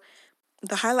girls.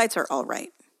 The highlights are all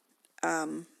right.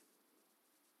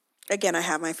 Again, I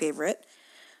have my favorite.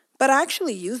 But I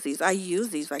actually use these. I use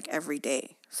these like every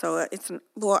day. So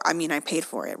well, I mean, I paid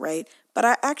for it, right?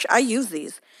 But I use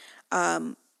these.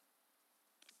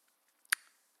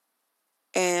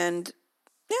 And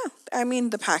yeah, I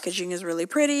mean, the packaging is really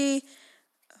pretty.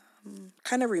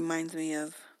 Kind of reminds me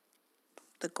of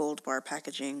the Gold Bar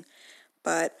packaging.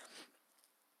 But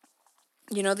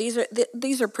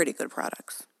these are pretty good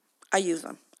products. I use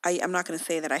them. I'm not going to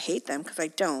say that I hate them because I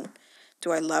don't.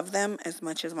 Do I love them as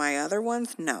much as my other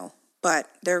ones? No, but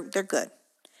they're good.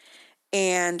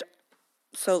 And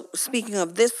so speaking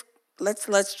of this,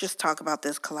 let's just talk about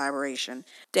this collaboration.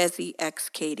 Desi X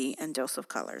Katie and Dose of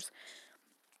Colors.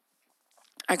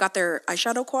 I got their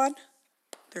eyeshadow quad.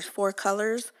 There's 4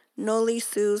 colors: Noli,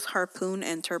 Suze, Harpoon,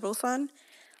 and Turbo Sun.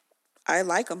 I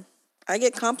like them. I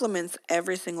get compliments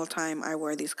every single time I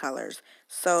wear these colors.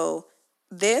 So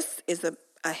this is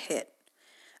a hit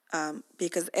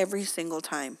because every single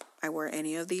time I wear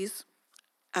any of these,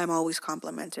 I'm always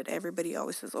complimented. Everybody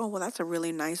always says, oh, well, that's a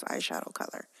really nice eyeshadow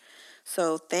color.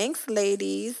 So thanks,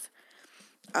 ladies.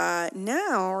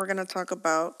 Now we're going to talk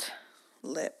about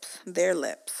lips, their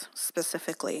lips,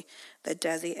 specifically the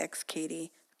Desi X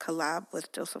Katy collab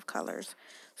with Dose of Colors.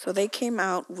 So they came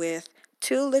out with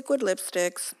two matte liquid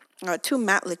lipsticks,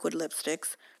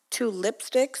 two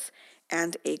lipsticks,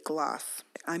 and a gloss.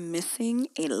 I'm missing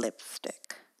a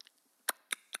lipstick.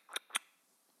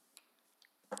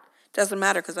 Doesn't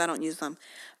matter because I don't use them.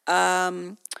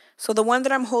 So the one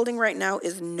that I'm holding right now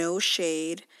is No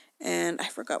Shade, and I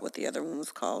forgot what the other one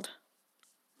was called.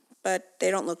 But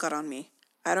they don't look good on me.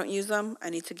 I don't use them. I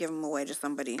need to give them away to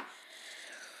somebody.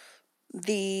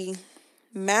 The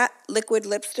matte liquid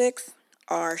lipsticks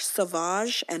are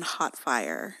Sauvage and Hot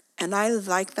Fire, and I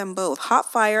like them both.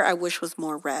 Hot Fire I wish was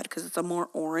more red because it's a more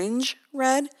orange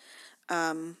red,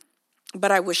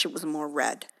 but I wish it was more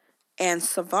red. And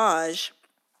Sauvage,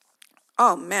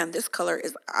 oh man, this color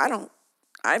is,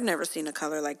 I've never seen a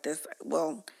color like this.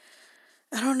 Well,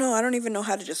 I don't know. I don't even know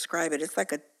how to describe it. It's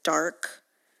like a dark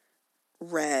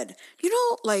red.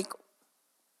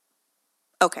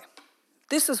 Okay,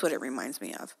 this is what it reminds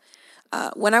me of.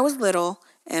 When I was little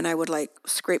and I would like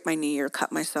scrape my knee or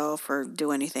cut myself or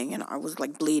do anything and I was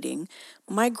like bleeding,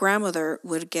 my grandmother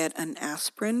would get an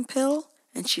aspirin pill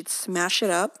and she'd smash it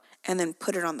up and then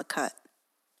put it on the cut.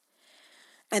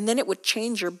 And then it would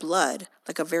change your blood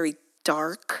like a very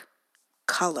dark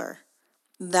color.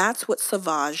 That's what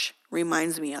Sauvage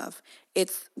reminds me of.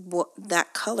 It's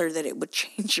that color that it would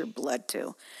change your blood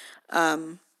to,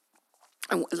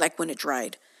 like when it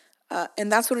dried.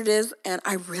 And that's what it is. And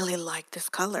I really like this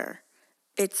color.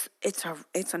 It's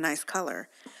a nice color.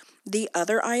 The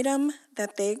other item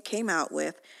that they came out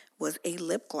with was a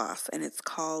lip gloss, and it's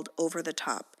called Over the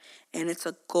Top. And it's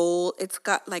a gold, it's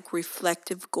got like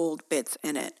reflective gold bits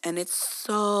in it. And it's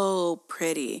so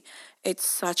pretty. It's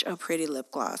such a pretty lip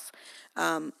gloss.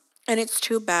 And it's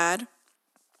too bad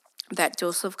that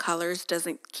Dose of Colors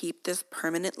doesn't keep this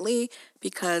permanently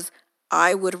because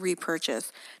I would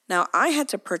repurchase. Now, I had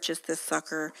to purchase this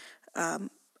sucker.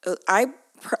 I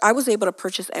was able to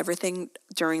purchase everything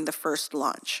during the first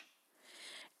launch.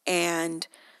 And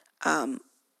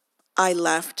I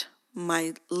left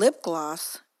my lip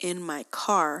gloss in my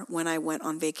car when I went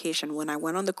on vacation, when I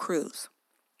went on the cruise.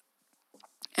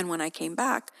 And when I came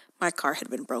back, my car had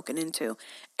been broken into.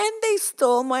 And they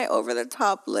stole my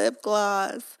over-the-top lip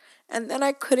gloss. And then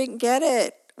I couldn't get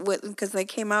it because they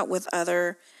came out with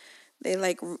other, they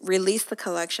like released the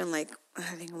collection like I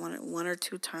think one or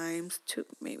two times,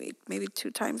 maybe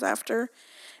two times after.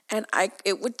 And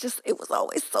it was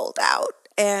always sold out.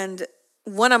 And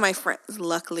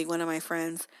luckily one of my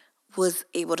friends was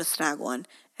able to snag one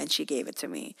and she gave it to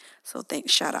me. So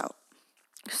thanks, shout out.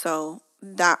 So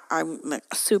that I'm like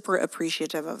super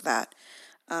appreciative of that.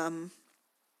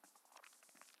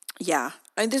 Yeah,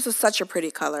 and this is such a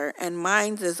pretty color, and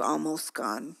mine is almost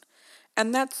gone,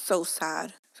 and that's so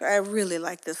sad. So I really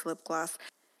like this lip gloss.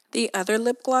 The other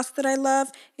lip gloss that I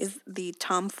love is the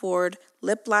Tom Ford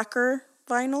Lip Lacquer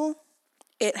Vinyl.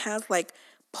 It has like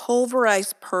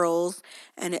pulverized pearls,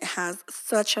 and it has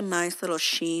such a nice little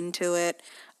sheen to it.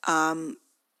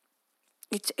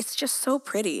 It's just so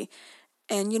pretty.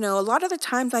 And, a lot of the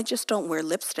times I just don't wear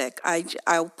lipstick.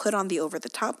 I'll put on the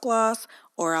over-the-top gloss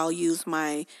or I'll use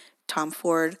my Tom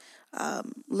Ford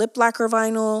lip lacquer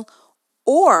vinyl,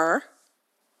 or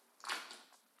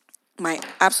my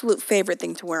absolute favorite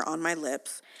thing to wear on my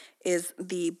lips is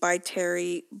the By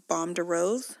Terry Baume de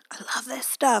Rose. I love this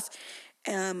stuff.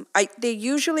 They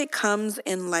usually comes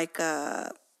in like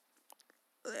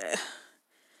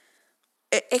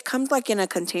it comes like in a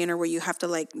container where you have to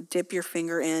like dip your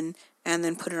finger in and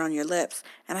then put it on your lips.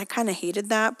 And I kind of hated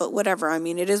that, but whatever. I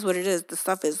mean, it is what it is. The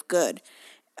stuff is good.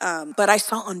 But I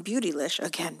saw on Beautylish,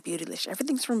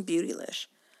 everything's from Beautylish,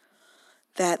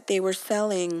 that they were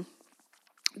selling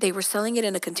it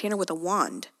in a container with a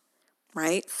wand,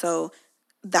 right? So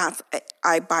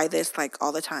I buy this like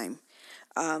all the time.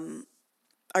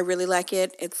 I really like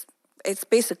it. It's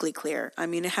basically clear. I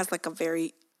mean, it has like a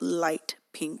very light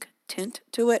pink tint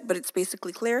to it, but it's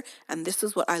basically clear, and this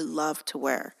is what I love to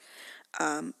wear.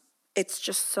 It's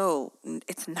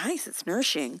it's nice, it's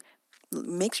nourishing, it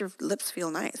makes your lips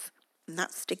feel nice,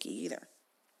 not sticky either.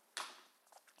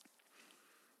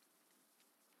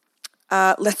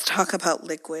 Let's talk about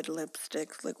liquid matte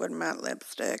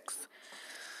lipsticks.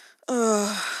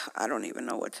 I don't even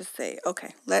know what to say.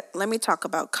 Okay, let me talk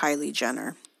about Kylie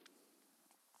Jenner.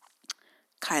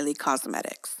 Kylie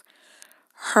Cosmetics.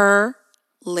 Her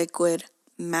liquid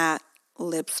matte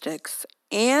lipsticks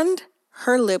and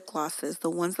her lip glosses, the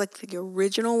ones like the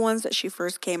original ones that she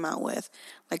first came out with,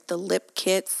 like the lip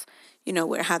kits,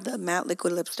 where it had the matte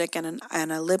liquid lipstick and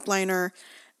a lip liner.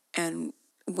 And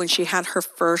when she had her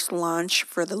first launch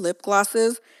for the lip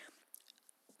glosses,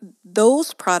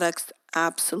 those products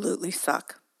absolutely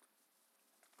suck.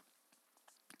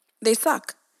 They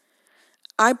suck.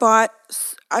 I bought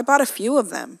a few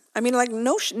of them. I mean, like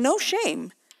no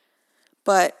shame,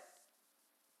 but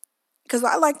because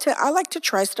I like to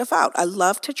try stuff out. I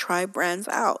love to try brands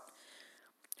out.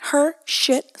 Her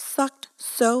shit sucked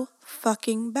so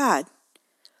fucking bad.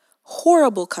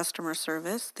 Horrible customer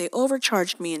service. They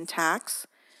overcharged me in tax.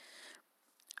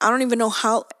 I don't even know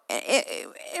how.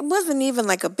 It wasn't even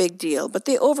like a big deal, but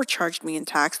they overcharged me in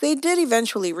tax. They did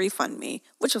eventually refund me,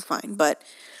 which was fine, but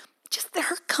just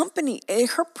her company,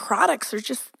 her products are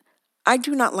just, I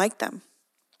do not like them.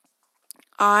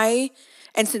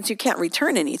 And since you can't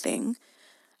return anything,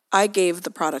 I gave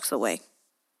the products away.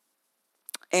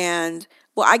 And,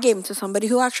 well, I gave them to somebody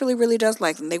who actually really does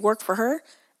like them. They work for her,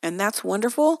 and that's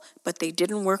wonderful, but they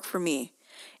didn't work for me.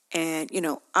 And,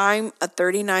 I'm a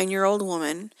 39-year-old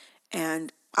woman,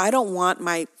 and I don't want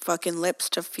my fucking lips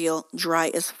to feel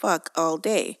dry as fuck all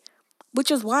day, which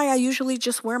is why I usually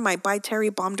just wear my By Terry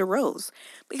Baume de Rose,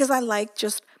 because I like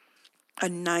just a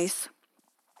nice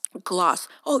gloss.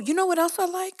 Oh, you know what else I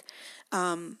like?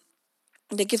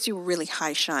 That gives you a really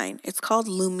high shine. It's called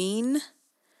Lumine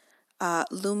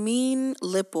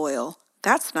Lip Oil.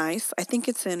 That's nice. I think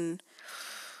it's in,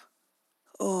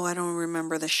 oh, I don't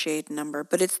remember the shade number,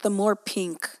 but it's the more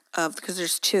pink of, because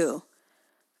there's two.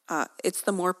 It's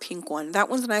the more pink one. That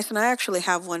one's nice, and I actually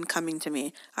have one coming to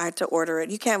me. I had to order it.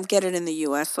 You can't get it in the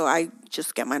U.S., so I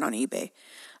just get mine on eBay.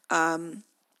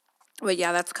 But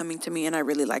yeah, that's coming to me, and I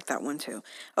really like that one too.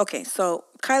 Okay, so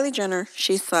Kylie Jenner,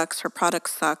 she sucks. Her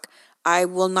products suck. I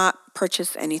will not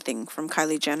purchase anything from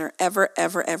Kylie Jenner ever,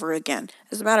 ever, ever again.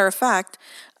 As a matter of fact,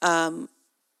 yeah,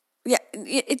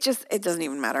 it doesn't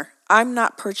even matter. I'm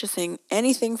not purchasing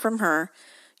anything from her.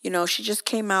 She just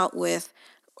came out with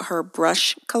her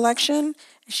brush collection,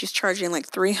 and she's charging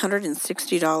like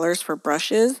 $360 for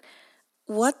brushes.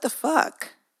 What the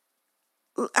fuck?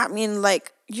 I mean,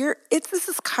 like, this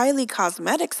is Kylie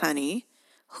Cosmetics, honey.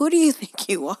 Who do you think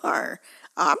you are?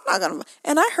 I'm not gonna.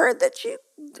 And I heard that you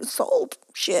sold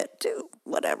shit too.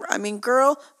 Whatever. I mean,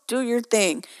 girl, do your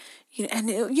thing. And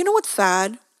you know what's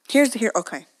sad? Here.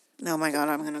 Okay. Oh my God,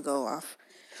 I'm gonna go off.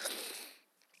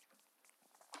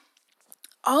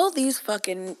 All these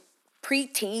fucking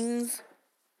preteens,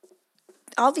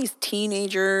 all these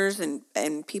teenagers and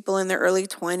people in their early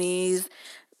 20s,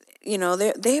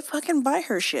 they fucking buy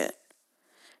her shit.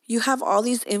 You have all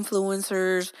these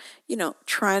influencers,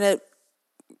 trying to,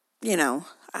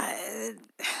 I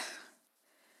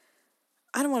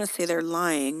don't want to say they're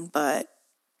lying, but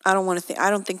I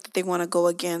don't think that they want to go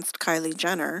against Kylie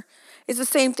Jenner. It's the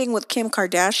same thing with Kim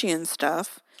Kardashian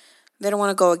stuff. They don't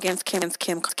want to go against Kim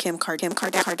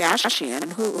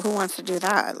Kardashian. Who wants to do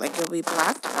that? Like, you'll be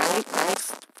blacked, right? Like,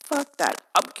 fuck that.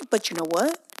 But you know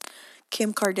what?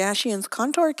 Kim Kardashian's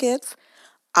contour kits,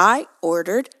 I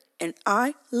ordered and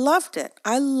I loved it.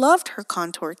 I loved her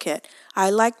contour kit.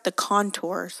 I liked the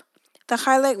contours. The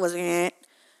highlight was I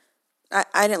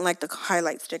didn't like the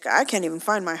highlight stick. I can't even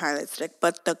find my highlight stick.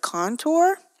 But the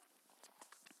contour,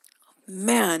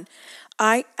 man,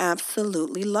 I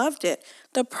absolutely loved it.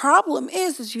 The problem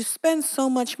is you spend so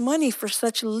much money for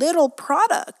such little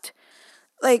product.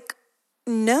 Like,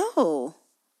 no.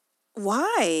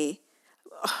 Why?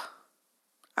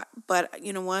 But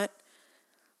you know what?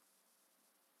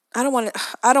 I don't want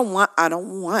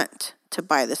to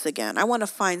buy this again. I want to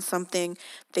find something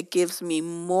that gives me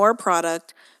more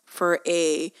product for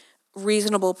a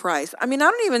reasonable price. I mean,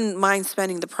 I don't even mind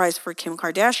spending the price for Kim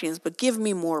Kardashian's, but give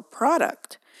me more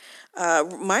product.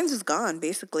 Mine's is gone,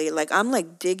 basically. Like, I'm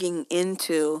like digging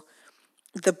into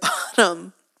the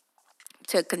bottom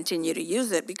to continue to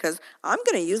use it, because I'm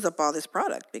going to use up all this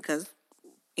product, because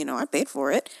I paid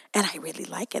for it and I really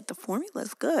like it. The formula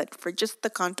is good for just the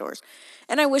contours.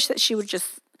 And I wish that she would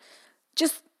just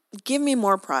give me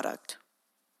more product.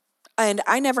 And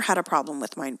I never had a problem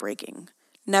with mine breaking.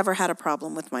 Never had a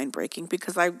problem with mine breaking,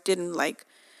 because I didn't like,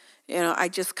 I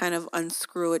just kind of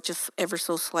unscrew it just ever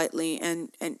so slightly,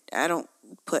 and I don't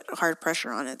put hard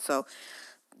pressure on it. So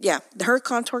yeah, her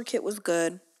contour kit was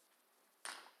good.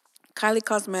 Kylie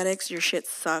Cosmetics, your shit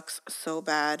sucks so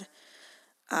bad.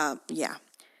 Yeah.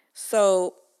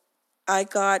 So I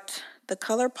got the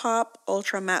ColourPop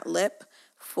Ultra Matte Lip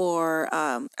for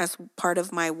as part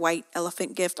of my white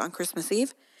elephant gift on Christmas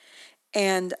Eve.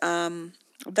 And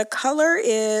the color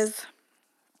is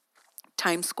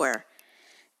Times Square.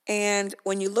 And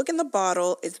when you look in the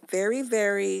bottle, it's very,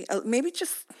 very, maybe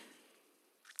just,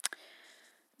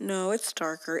 no, it's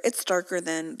darker. It's darker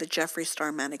than the Jeffree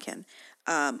Star mannequin.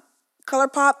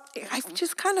 ColourPop, I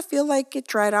just kind of feel like it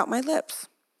dried out my lips.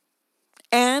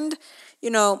 And,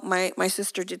 my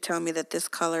sister did tell me that this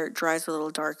color dries a little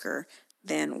darker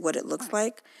than what it looks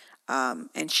like.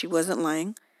 And she wasn't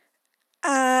lying.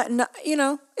 No,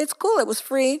 it's cool. It was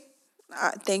free.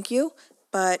 Thank you.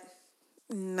 But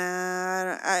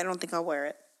nah, I don't think I'll wear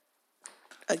it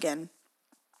again.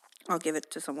 I'll give it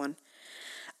to someone.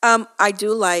 I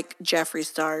do like Jeffree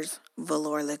Star's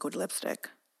Velour liquid lipstick.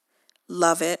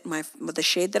 Love it. The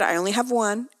shade that I only have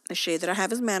one. The shade that I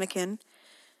have is Mannequin.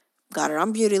 Got it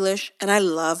on Beautylish, and I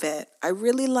love it. I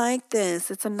really like this.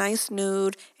 It's a nice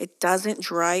nude. It doesn't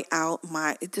dry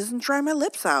my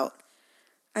lips out.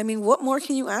 I mean, what more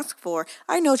can you ask for?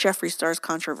 I know Jeffree Star's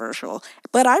controversial,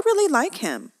 but I really like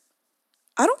him.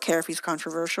 I don't care if he's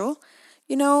controversial.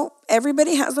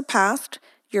 Everybody has a past.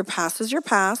 Your past is your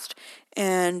past,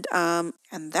 and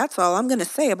that's all I'm gonna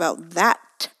say about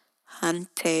that,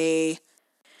 hunty.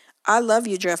 I love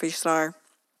you, Jeffree Star.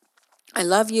 I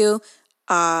love you.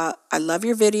 I love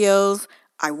your videos.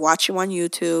 I watch you on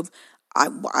YouTube.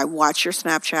 I watch your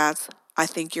Snapchats. I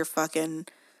think you're fucking.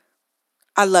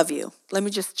 I love you. Let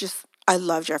me I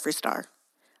love Jeffree Star.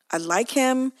 I like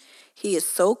him. He is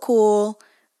so cool.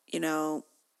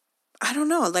 I don't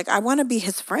know. Like, I want to be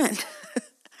his friend.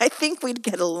 I think we'd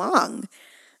get along.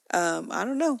 I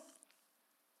don't know.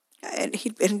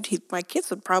 My kids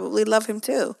would probably love him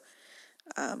too.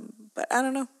 But I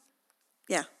don't know.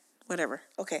 Yeah, whatever.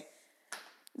 Okay.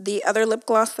 The other lip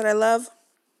gloss that I love,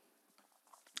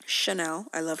 Chanel.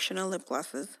 I love Chanel lip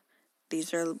glosses.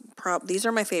 These are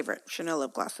my favorite Chanel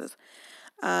lip glosses.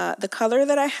 The color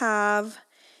that I have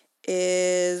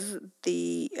is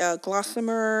the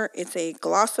Glossamer. It's a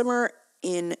Glossamer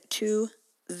in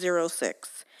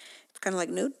 206. It's kind of like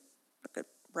nude, like a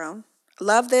brown. I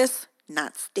love this.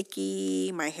 Not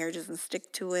sticky. My hair doesn't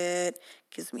stick to it.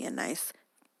 Gives me a nice,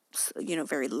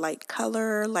 very light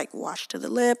color, like wash to the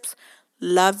lips.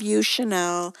 Love you,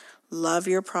 Chanel. Love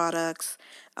your products.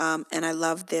 And I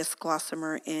love this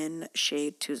Glossamer in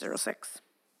shade 206.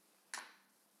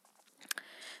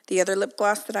 The other lip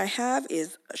gloss that I have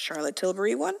is a Charlotte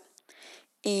Tilbury one.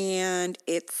 And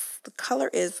the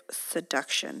color is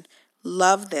Seduction.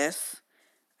 Love this.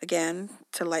 Again,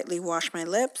 to lightly wash my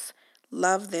lips.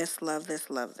 Love this, love this,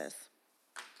 love this.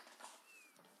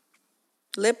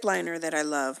 Lip liner that I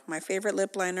love. My favorite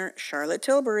lip liner, Charlotte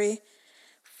Tilbury.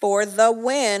 For the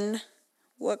win.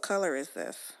 What color is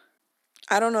this?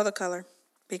 I don't know the color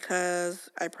because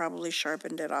I probably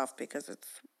sharpened it off because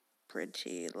it's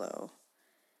pretty low.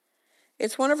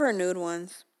 It's one of her nude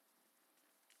ones.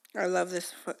 I love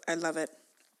this. I love it.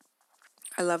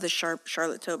 I love the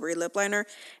Charlotte Tilbury lip liner,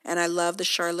 and I love the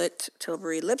Charlotte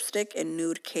Tilbury lipstick in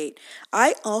Nude Kate.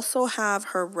 I also have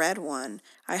her red one.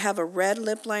 I have a red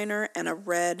lip liner and a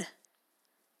red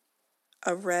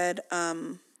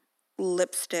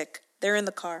lipstick. They're in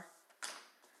the car.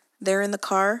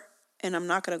 And I'm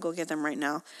not going to go get them right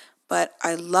now. But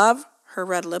I love her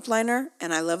red lip liner,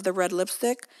 and I love the red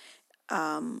lipstick.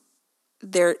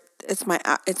 It's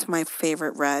my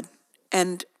favorite red.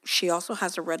 And she also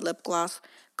has a red lip gloss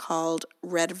called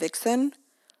Red Vixen.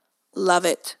 Love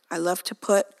it. I love to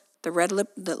put the red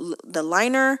the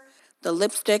liner, the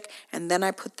lipstick, and then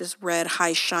I put this red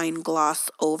high shine gloss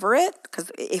over it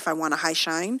because if I want a high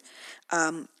shine,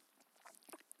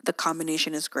 the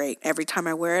combination is great. Every time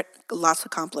I wear it, lots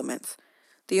of compliments.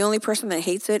 The only person that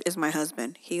hates it is my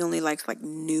husband. He only likes like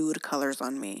nude colors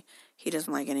on me. He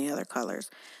doesn't like any other colors.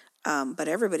 But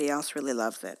everybody else really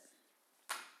loves it.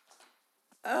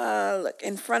 Look,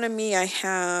 in front of me I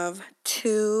have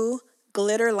 2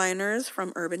 glitter liners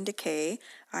from Urban Decay.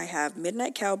 I have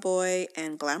Midnight Cowboy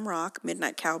and Glam Rock.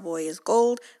 Midnight Cowboy is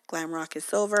gold, Glam Rock is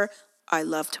silver. I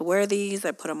love to wear these.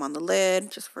 I put them on the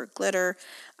lid just for glitter.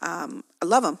 I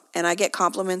love them. And I get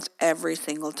compliments every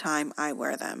single time I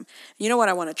wear them. You know what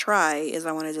I want to try is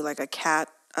I want to do like a cat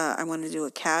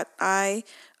eye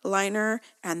liner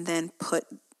and then put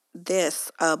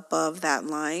this above that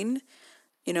line.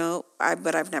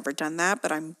 But I've never done that,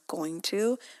 but I'm going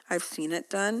to. I've seen it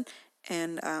done.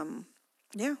 And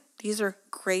yeah, these are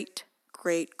great,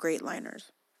 great, great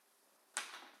liners.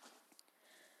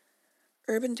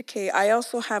 Urban Decay. I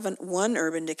also have one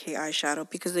Urban Decay eyeshadow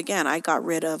because, again, I got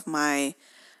rid of my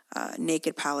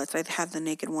Naked palettes. I had the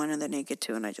Naked 1 and the Naked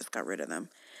 2, and I just got rid of them.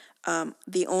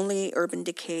 The only Urban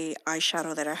Decay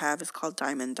eyeshadow that I have is called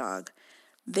Diamond Dog.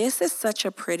 This is such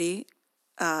a pretty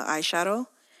eyeshadow.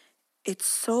 It's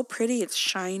so pretty. It's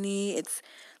shiny. It's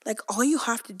Like all you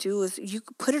have to do is you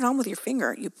put it on with your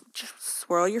finger. You just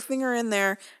swirl your finger in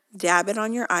there, dab it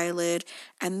on your eyelid,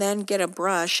 and then get a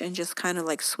brush and just kind of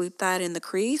like sweep that in the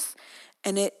crease.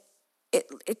 And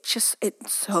it's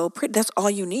so pretty. That's all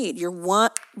you need. You're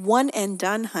one and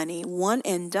done, honey. One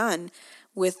and done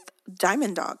with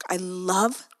Diamond Dog. I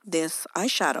love this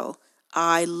eyeshadow.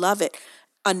 I love it.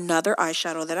 Another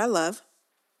eyeshadow that I love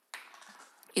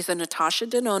is a Natasha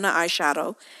Denona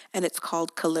eyeshadow, and it's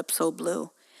called Calypso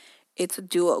Blue. It's a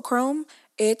duochrome.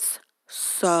 It's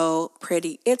so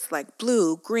pretty. It's like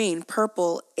blue, green,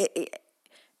 purple.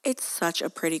 It's such a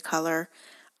pretty color.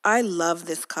 I love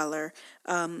this color.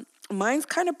 Mine's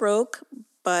kind of broke,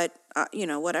 but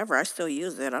whatever. I still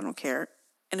use it. I don't care.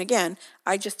 And again,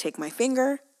 I just take my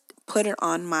finger, put it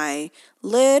on my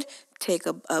lid, take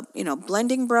a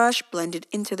blending brush, blend it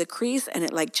into the crease, and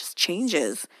it like just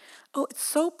changes. Oh, it's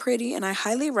so pretty, and I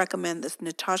highly recommend this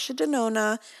Natasha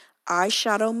Denona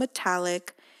eyeshadow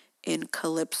metallic in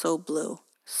Calypso Blue.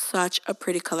 Such a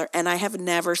pretty color, and I have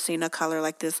never seen a color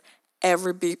like this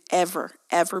ever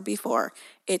before.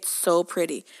 It's so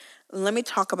pretty. Let me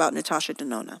talk about Natasha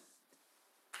Denona.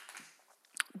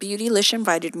 Beautylish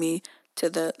invited me to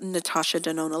the Natasha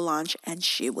Denona launch, and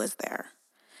she was there.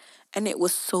 And it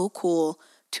was so cool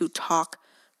to talk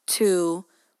to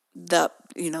the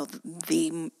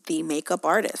makeup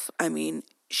artist. I mean,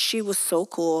 she was so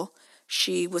cool.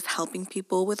 She was helping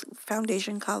people with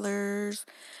foundation colors,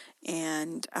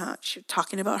 and she was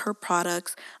talking about her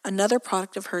products. Another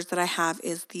product of hers that I have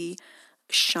is the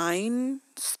Shine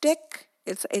Stick.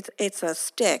 It's a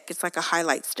stick. It's like a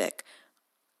highlight stick.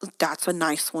 That's a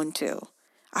nice one too.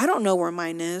 I don't know where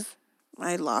mine is.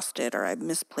 I lost it or I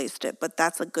misplaced it, but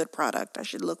that's a good product. I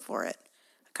should look for it.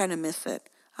 I kind of miss it.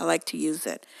 I like to use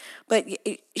it. But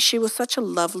she was such a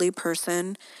lovely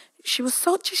person. She was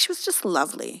just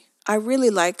lovely. I really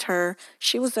liked her.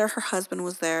 She was there. Her husband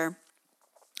was there.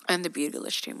 And the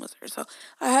Beautylish team was there. So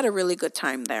I had a really good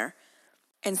time there.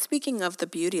 And speaking of the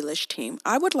Beautylish team,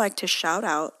 I would like to shout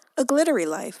out A Glittery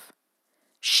Life.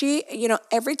 She,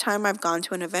 every time I've gone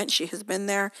to an event, she has been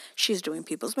there. She's doing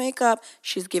people's makeup.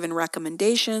 She's given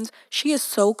recommendations. She is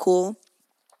so cool.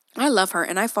 I love her,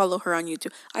 and I follow her on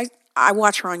YouTube. I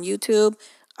watch her on YouTube.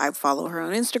 I follow her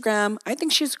on Instagram. I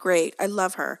think she's great. I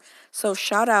love her. So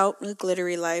shout out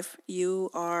Glittery Life.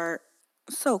 You are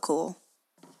so cool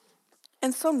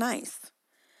and so nice.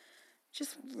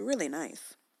 Just really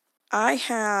nice. I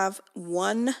have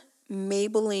one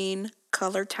Maybelline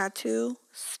color tattoo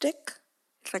stick.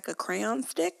 It's like a crayon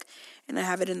stick, and I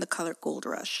have it in the color Gold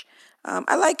Rush.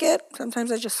 I like it.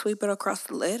 Sometimes I just sweep it across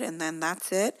the lid, and then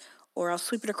that's it. Or I'll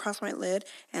sweep it across my lid,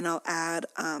 and I'll add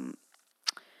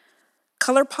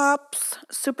ColourPop's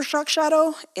Super Shock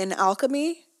Shadow in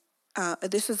Alchemy.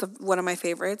 This is one of my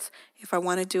favorites. If I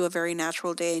want to do a very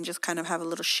natural day and just kind of have a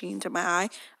little sheen to my eye,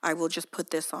 I will just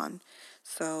put this on.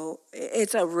 So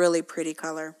it's a really pretty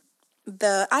color.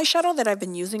 The eyeshadow that I've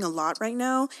been using a lot right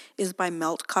now is by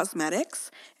Melt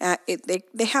Cosmetics.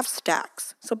 They have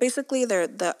stacks. So basically,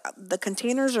 the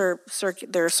containers are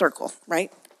they're a circle,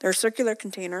 right? They're a circular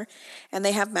container, and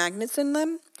they have magnets in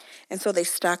them, and so they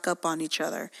stack up on each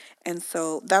other. And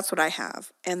so that's what I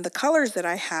have. And the colors that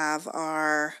I have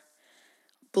are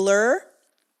Blur,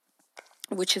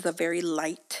 which is a very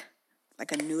light,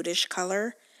 like a nudish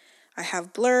color. I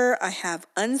have Blur. I have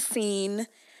Unseen,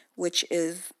 which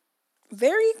is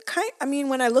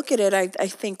when I look at it, I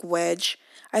think Wedge.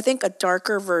 I think a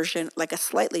darker version, like a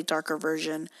slightly darker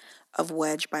version of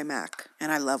Wedge by MAC. And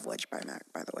I love Wedge by MAC,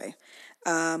 by the way.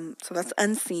 So that's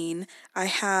Unseen. I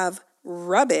have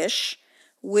Rubbish,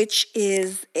 which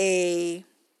is like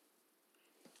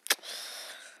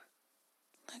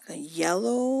a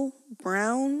yellow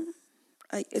brown.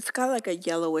 It's got like a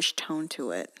yellowish tone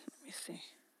to it. Let me see.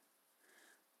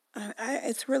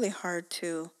 It's really hard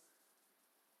to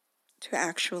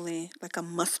actually, like a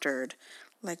mustard,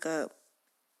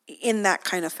 in that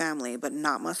kind of family, but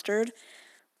not mustard.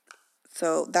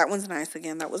 So that one's nice.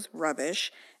 Again, that was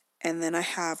Rubbish. And then I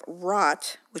have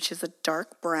Rot, which is a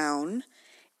dark brown,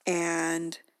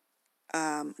 and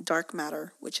Dark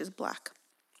Matter, which is black.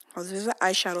 Well, this is an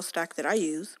eyeshadow stack that I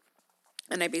use.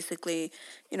 And I basically,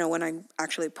 when I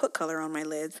actually put color on my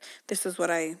lids, this is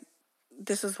what I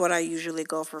usually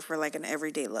go for like an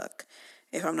everyday look,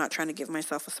 if I'm not trying to give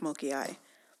myself a smoky eye.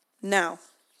 Now,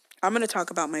 I'm going to talk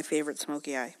about my favorite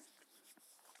smoky eye.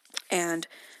 And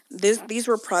these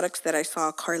were products that I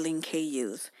saw Carlene K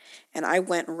use. And I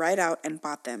went right out and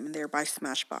bought them. And they're by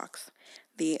Smashbox.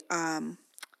 The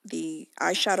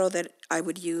eyeshadow that I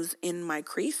would use in my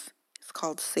crease is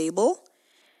called Sable.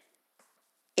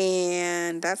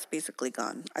 And that's basically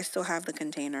gone. I still have the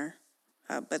container.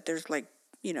 but there's like,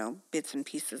 bits and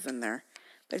pieces in there,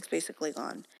 but it's basically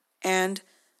gone. And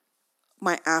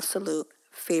my absolute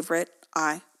favorite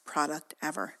eye product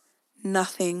ever.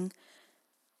 Nothing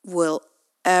will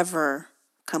ever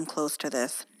come close to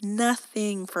this.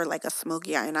 Nothing for like a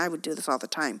smoky eye, and I would do this all the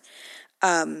time.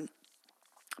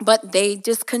 But they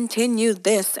discontinued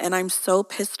this, and I'm so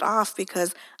pissed off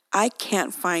because I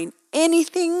can't find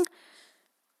anything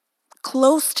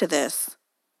close to this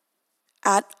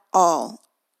at all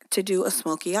to do a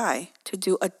smoky eye, to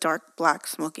do a dark black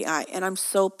smoky eye. And I'm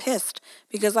so pissed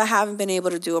because I haven't been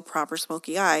able to do a proper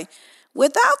smoky eye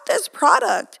without this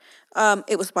product.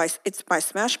 It's by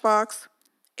Smashbox.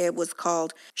 It was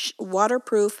called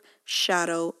Waterproof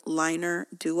Shadow Liner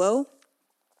Duo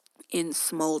in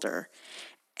Smolder.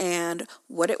 And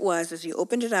what it was is you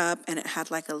opened it up and it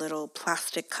had like a little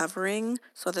plastic covering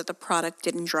so that the product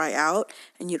didn't dry out.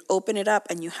 And you'd open it up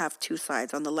and you have two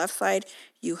sides. On the left side,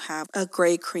 you have a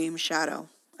gray cream shadow.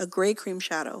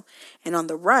 And on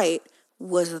the right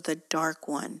was the dark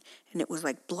one. And it was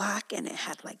like black and it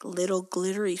had like little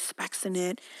glittery specks in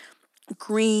it.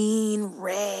 Green,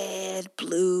 red,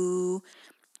 blue.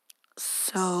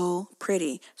 So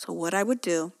pretty. So what I would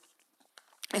do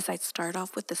is I'd start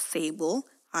off with the sable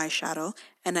eyeshadow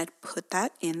and I'd put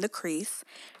that in the crease,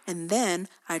 and then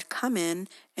I'd come in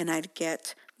and I'd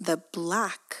get the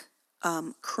black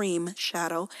cream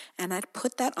shadow and I'd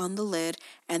put that on the lid,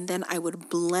 and then I would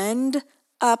blend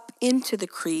up into the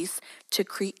crease to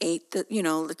create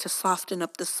to soften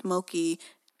up the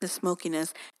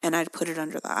smokiness, and I'd put it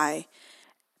under the eye.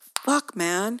 Fuck,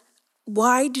 man.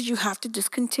 Why did you have to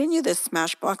discontinue this,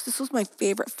 Smashbox? This was my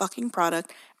favorite fucking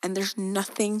product, and there's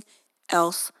nothing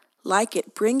else like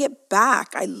it. Bring it back.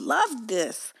 I love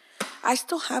this. I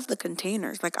still have the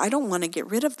containers. Like, I don't want to get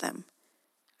rid of them.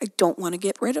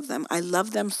 I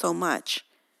love them so much.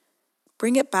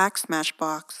 Bring it back,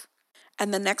 Smashbox.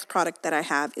 And the next product that I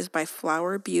have is by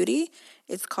Flower Beauty.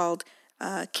 It's called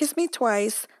Kiss Me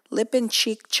Twice Lip and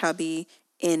Cheek Chubby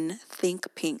in Think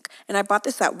Pink. And I bought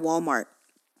this at Walmart.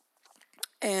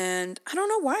 And I don't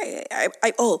know why.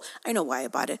 I know why I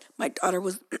bought it. My daughter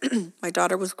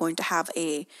was going to have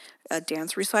a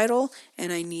dance recital,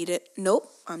 and I needed. Nope,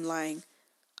 I'm lying.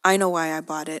 I know why I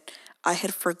bought it. I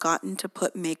had forgotten to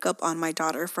put makeup on my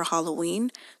daughter for Halloween,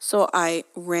 so I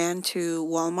ran to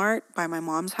Walmart by my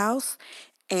mom's house,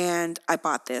 and I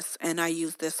bought this, and I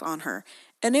used this on her,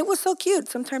 and it was so cute.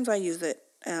 Sometimes I use it.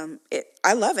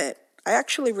 I love it. I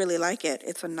actually really like it.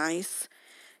 It's a nice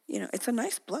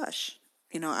blush.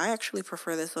 I actually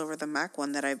prefer this over the MAC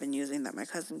one that I've been using that my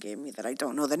cousin gave me that I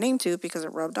don't know the name to because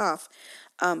it rubbed off.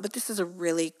 But this is a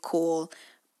really cool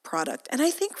product. And I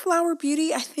think Flower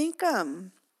Beauty, I think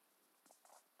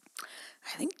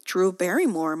Drew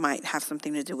Barrymore might have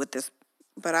something to do with this,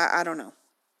 but I don't know.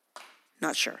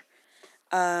 Not sure.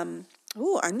 I'm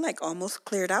like almost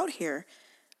cleared out here.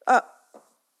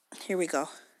 Here we go.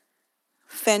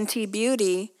 Fenty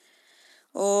Beauty.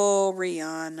 Oh,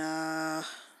 Rihanna.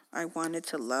 I wanted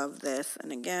to love this.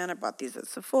 And again, I bought these at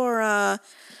Sephora.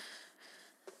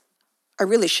 I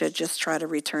really should just try to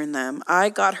return them. I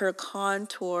got her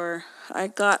contour. I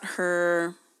got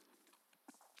her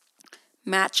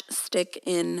matchstick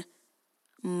in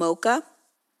mocha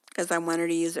because I wanted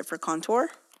to use it for contour.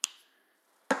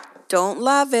 Don't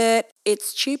love it.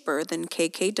 It's cheaper than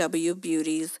KKW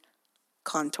Beauty's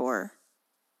contour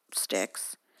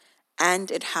sticks, and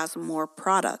it has more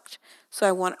product. So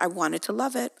I wanted to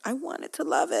love it.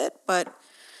 But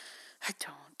I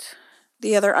don't.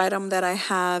 The other item that I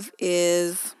have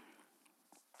is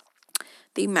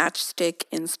the matchstick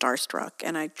in Starstruck,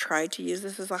 and I tried to use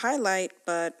this as a highlight,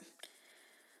 but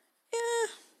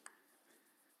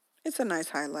it's a nice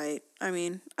highlight.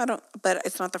 But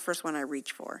it's not the first one I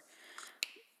reach for.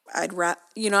 I'd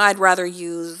rather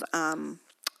use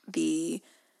the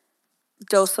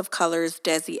Dose of Colors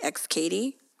Desi X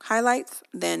Katy highlights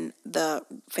than the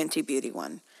Fenty Beauty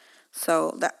one.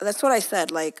 So that's what I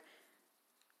said. Like,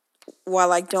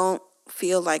 while I don't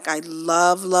feel like I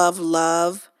love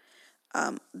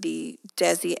the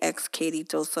Desi X Katy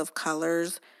Dose of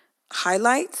Colors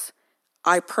highlights,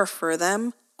 I prefer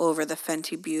them over the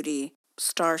Fenty Beauty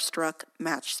Starstruck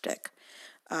matchstick.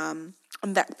 And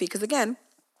that because again,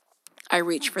 I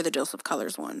reach for the Dose of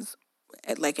Colors ones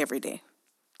like every day.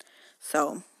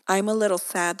 So I'm a little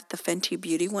sad that the Fenty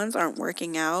Beauty ones aren't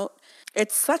working out.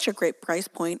 It's such a great price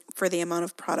point for the amount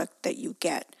of product that you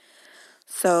get.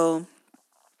 So,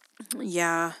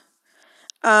 yeah.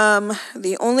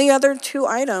 The only other two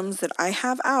items that I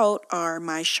have out are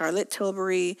my Charlotte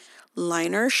Tilbury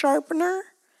liner sharpener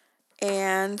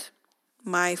and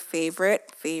my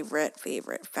favorite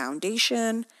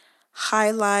foundation,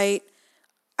 highlight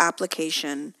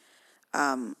application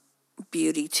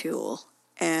beauty tool,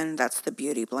 and that's the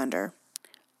Beauty Blender.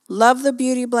 Love the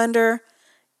Beauty Blender.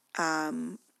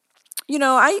 You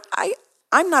know,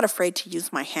 I'm not afraid to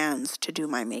use my hands to do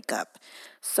my makeup.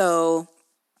 So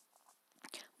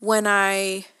when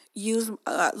I use,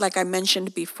 like I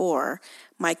mentioned before,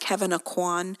 my Kevyn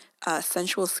Aucoin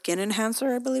Sensual Skin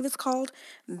Enhancer, I believe it's called,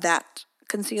 that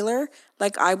concealer,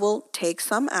 like I will take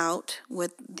some out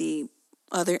with the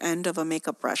other end of a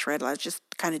makeup brush, right? I'll just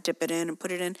kind of dip it in and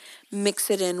put it in, mix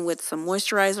it in with some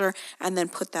moisturizer, and then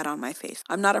put that on my face.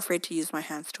 I'm not afraid to use my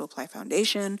hands to apply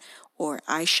foundation or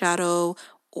eyeshadow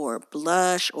or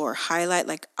blush or highlight.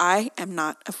 Like, I am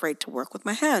not afraid to work with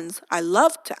my hands. I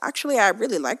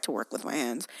really like to work with my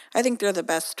hands. I think they're the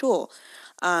best tool.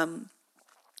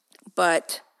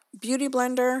 But Beauty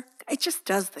Blender, it just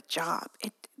does the job.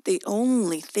 The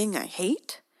only thing I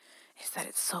hate is that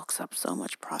it soaks up so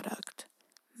much product.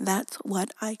 That's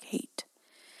what I hate.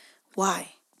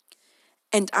 Why?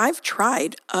 And I've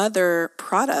tried other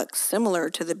products similar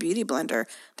to the Beauty Blender.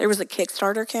 There was a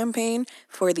Kickstarter campaign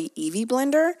for the Eevee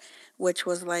Blender, which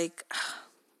was like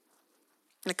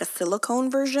a silicone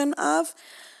version of,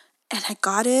 and I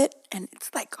got it, and it's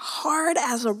like hard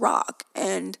as a rock.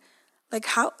 And like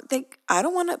I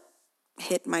don't want to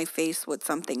hit my face with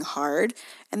something hard.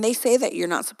 And they say that you're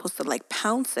not supposed to like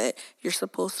pounce it. You're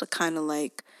supposed to kind of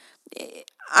like,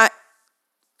 I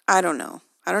don't know.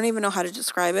 I don't even know how to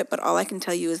describe it, but all I can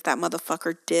tell you is that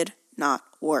motherfucker did not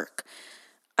work.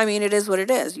 I mean, it is what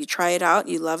it is. You try it out,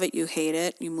 you love it, you hate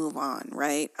it, you move on,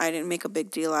 right? I didn't make a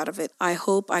big deal out of it. I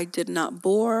hope I did not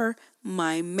bore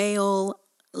my male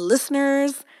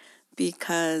listeners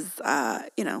because,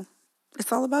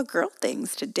 it's all about girl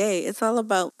things today. It's all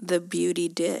about the beauty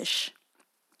dish.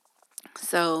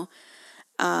 So,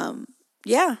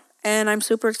 yeah. And I'm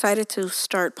super excited to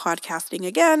start podcasting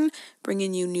again,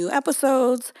 bringing you new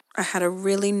episodes. I had a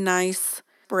really nice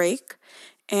break,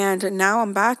 and now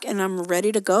I'm back and I'm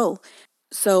ready to go.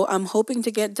 So I'm hoping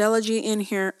to get Della G in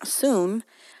here soon,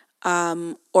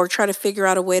 or try to figure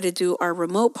out a way to do our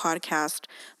remote podcast.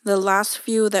 The last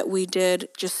few that we did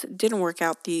just didn't work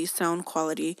out. The sound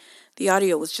quality, the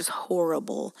audio was just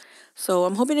horrible. So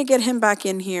I'm hoping to get him back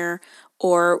in here,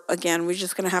 or again, we're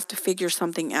just going to have to figure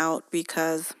something out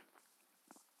because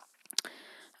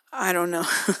I don't know.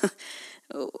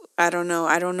 I don't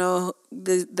know.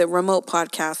 The remote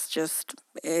podcast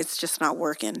it's just not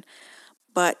working.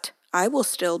 But I will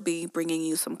still be bringing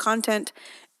you some content,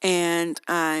 and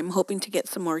I'm hoping to get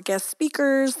some more guest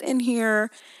speakers in here.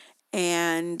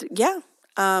 And yeah,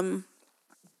 I'm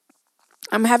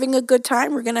having a good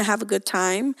time. We're going to have a good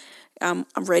time. I'm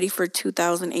ready for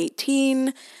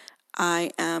 2018.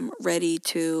 I am ready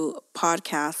to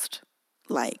podcast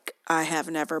like I have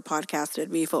never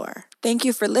podcasted before. Thank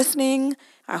you for listening.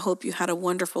 I hope you had a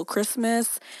wonderful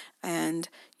Christmas, and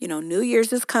New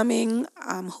Year's is coming.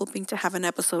 I'm hoping to have an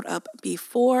episode up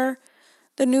before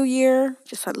the new year,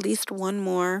 just at least one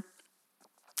more.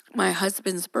 My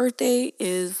husband's birthday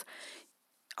is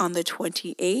on the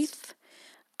 28th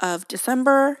of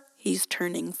December. He's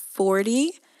turning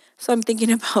 40. So I'm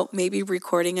thinking about maybe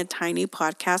recording a tiny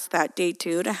podcast that day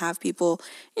too, to have people,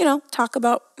 talk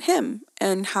about him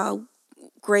and how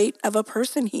great of a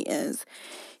person he is.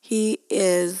 He's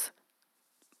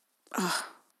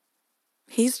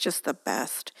just the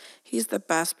best. He's the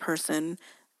best person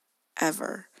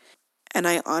ever. And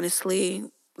I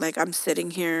honestly, I'm sitting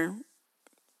here,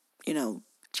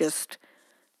 just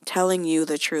telling you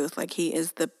the truth. Like, he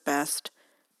is the best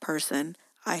person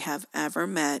I have ever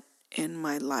met in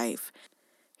my life.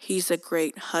 He's a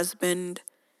great husband.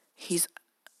 He's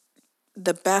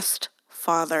the best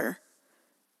father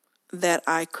that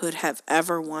I could have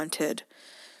ever wanted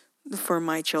for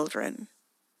my children.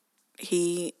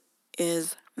 He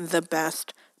is the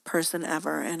best person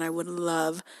ever, and I would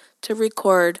love to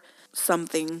record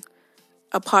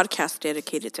a podcast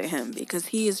dedicated to him, because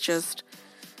he's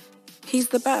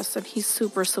the best, and he's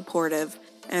super supportive,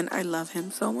 and I love him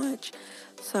so much.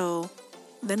 So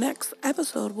the next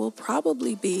episode will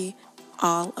probably be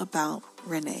all about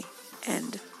Renee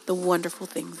and the wonderful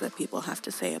things that people have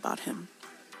to say about him.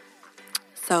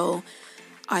 So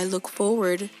I look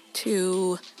forward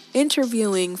to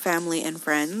interviewing family and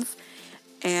friends,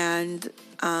 and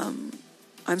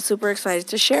I'm super excited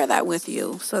to share that with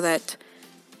you so that,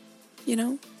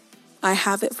 I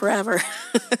have it forever.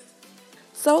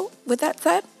 So with that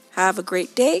said, have a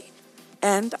great day,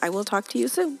 and I will talk to you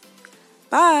soon.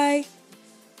 Bye.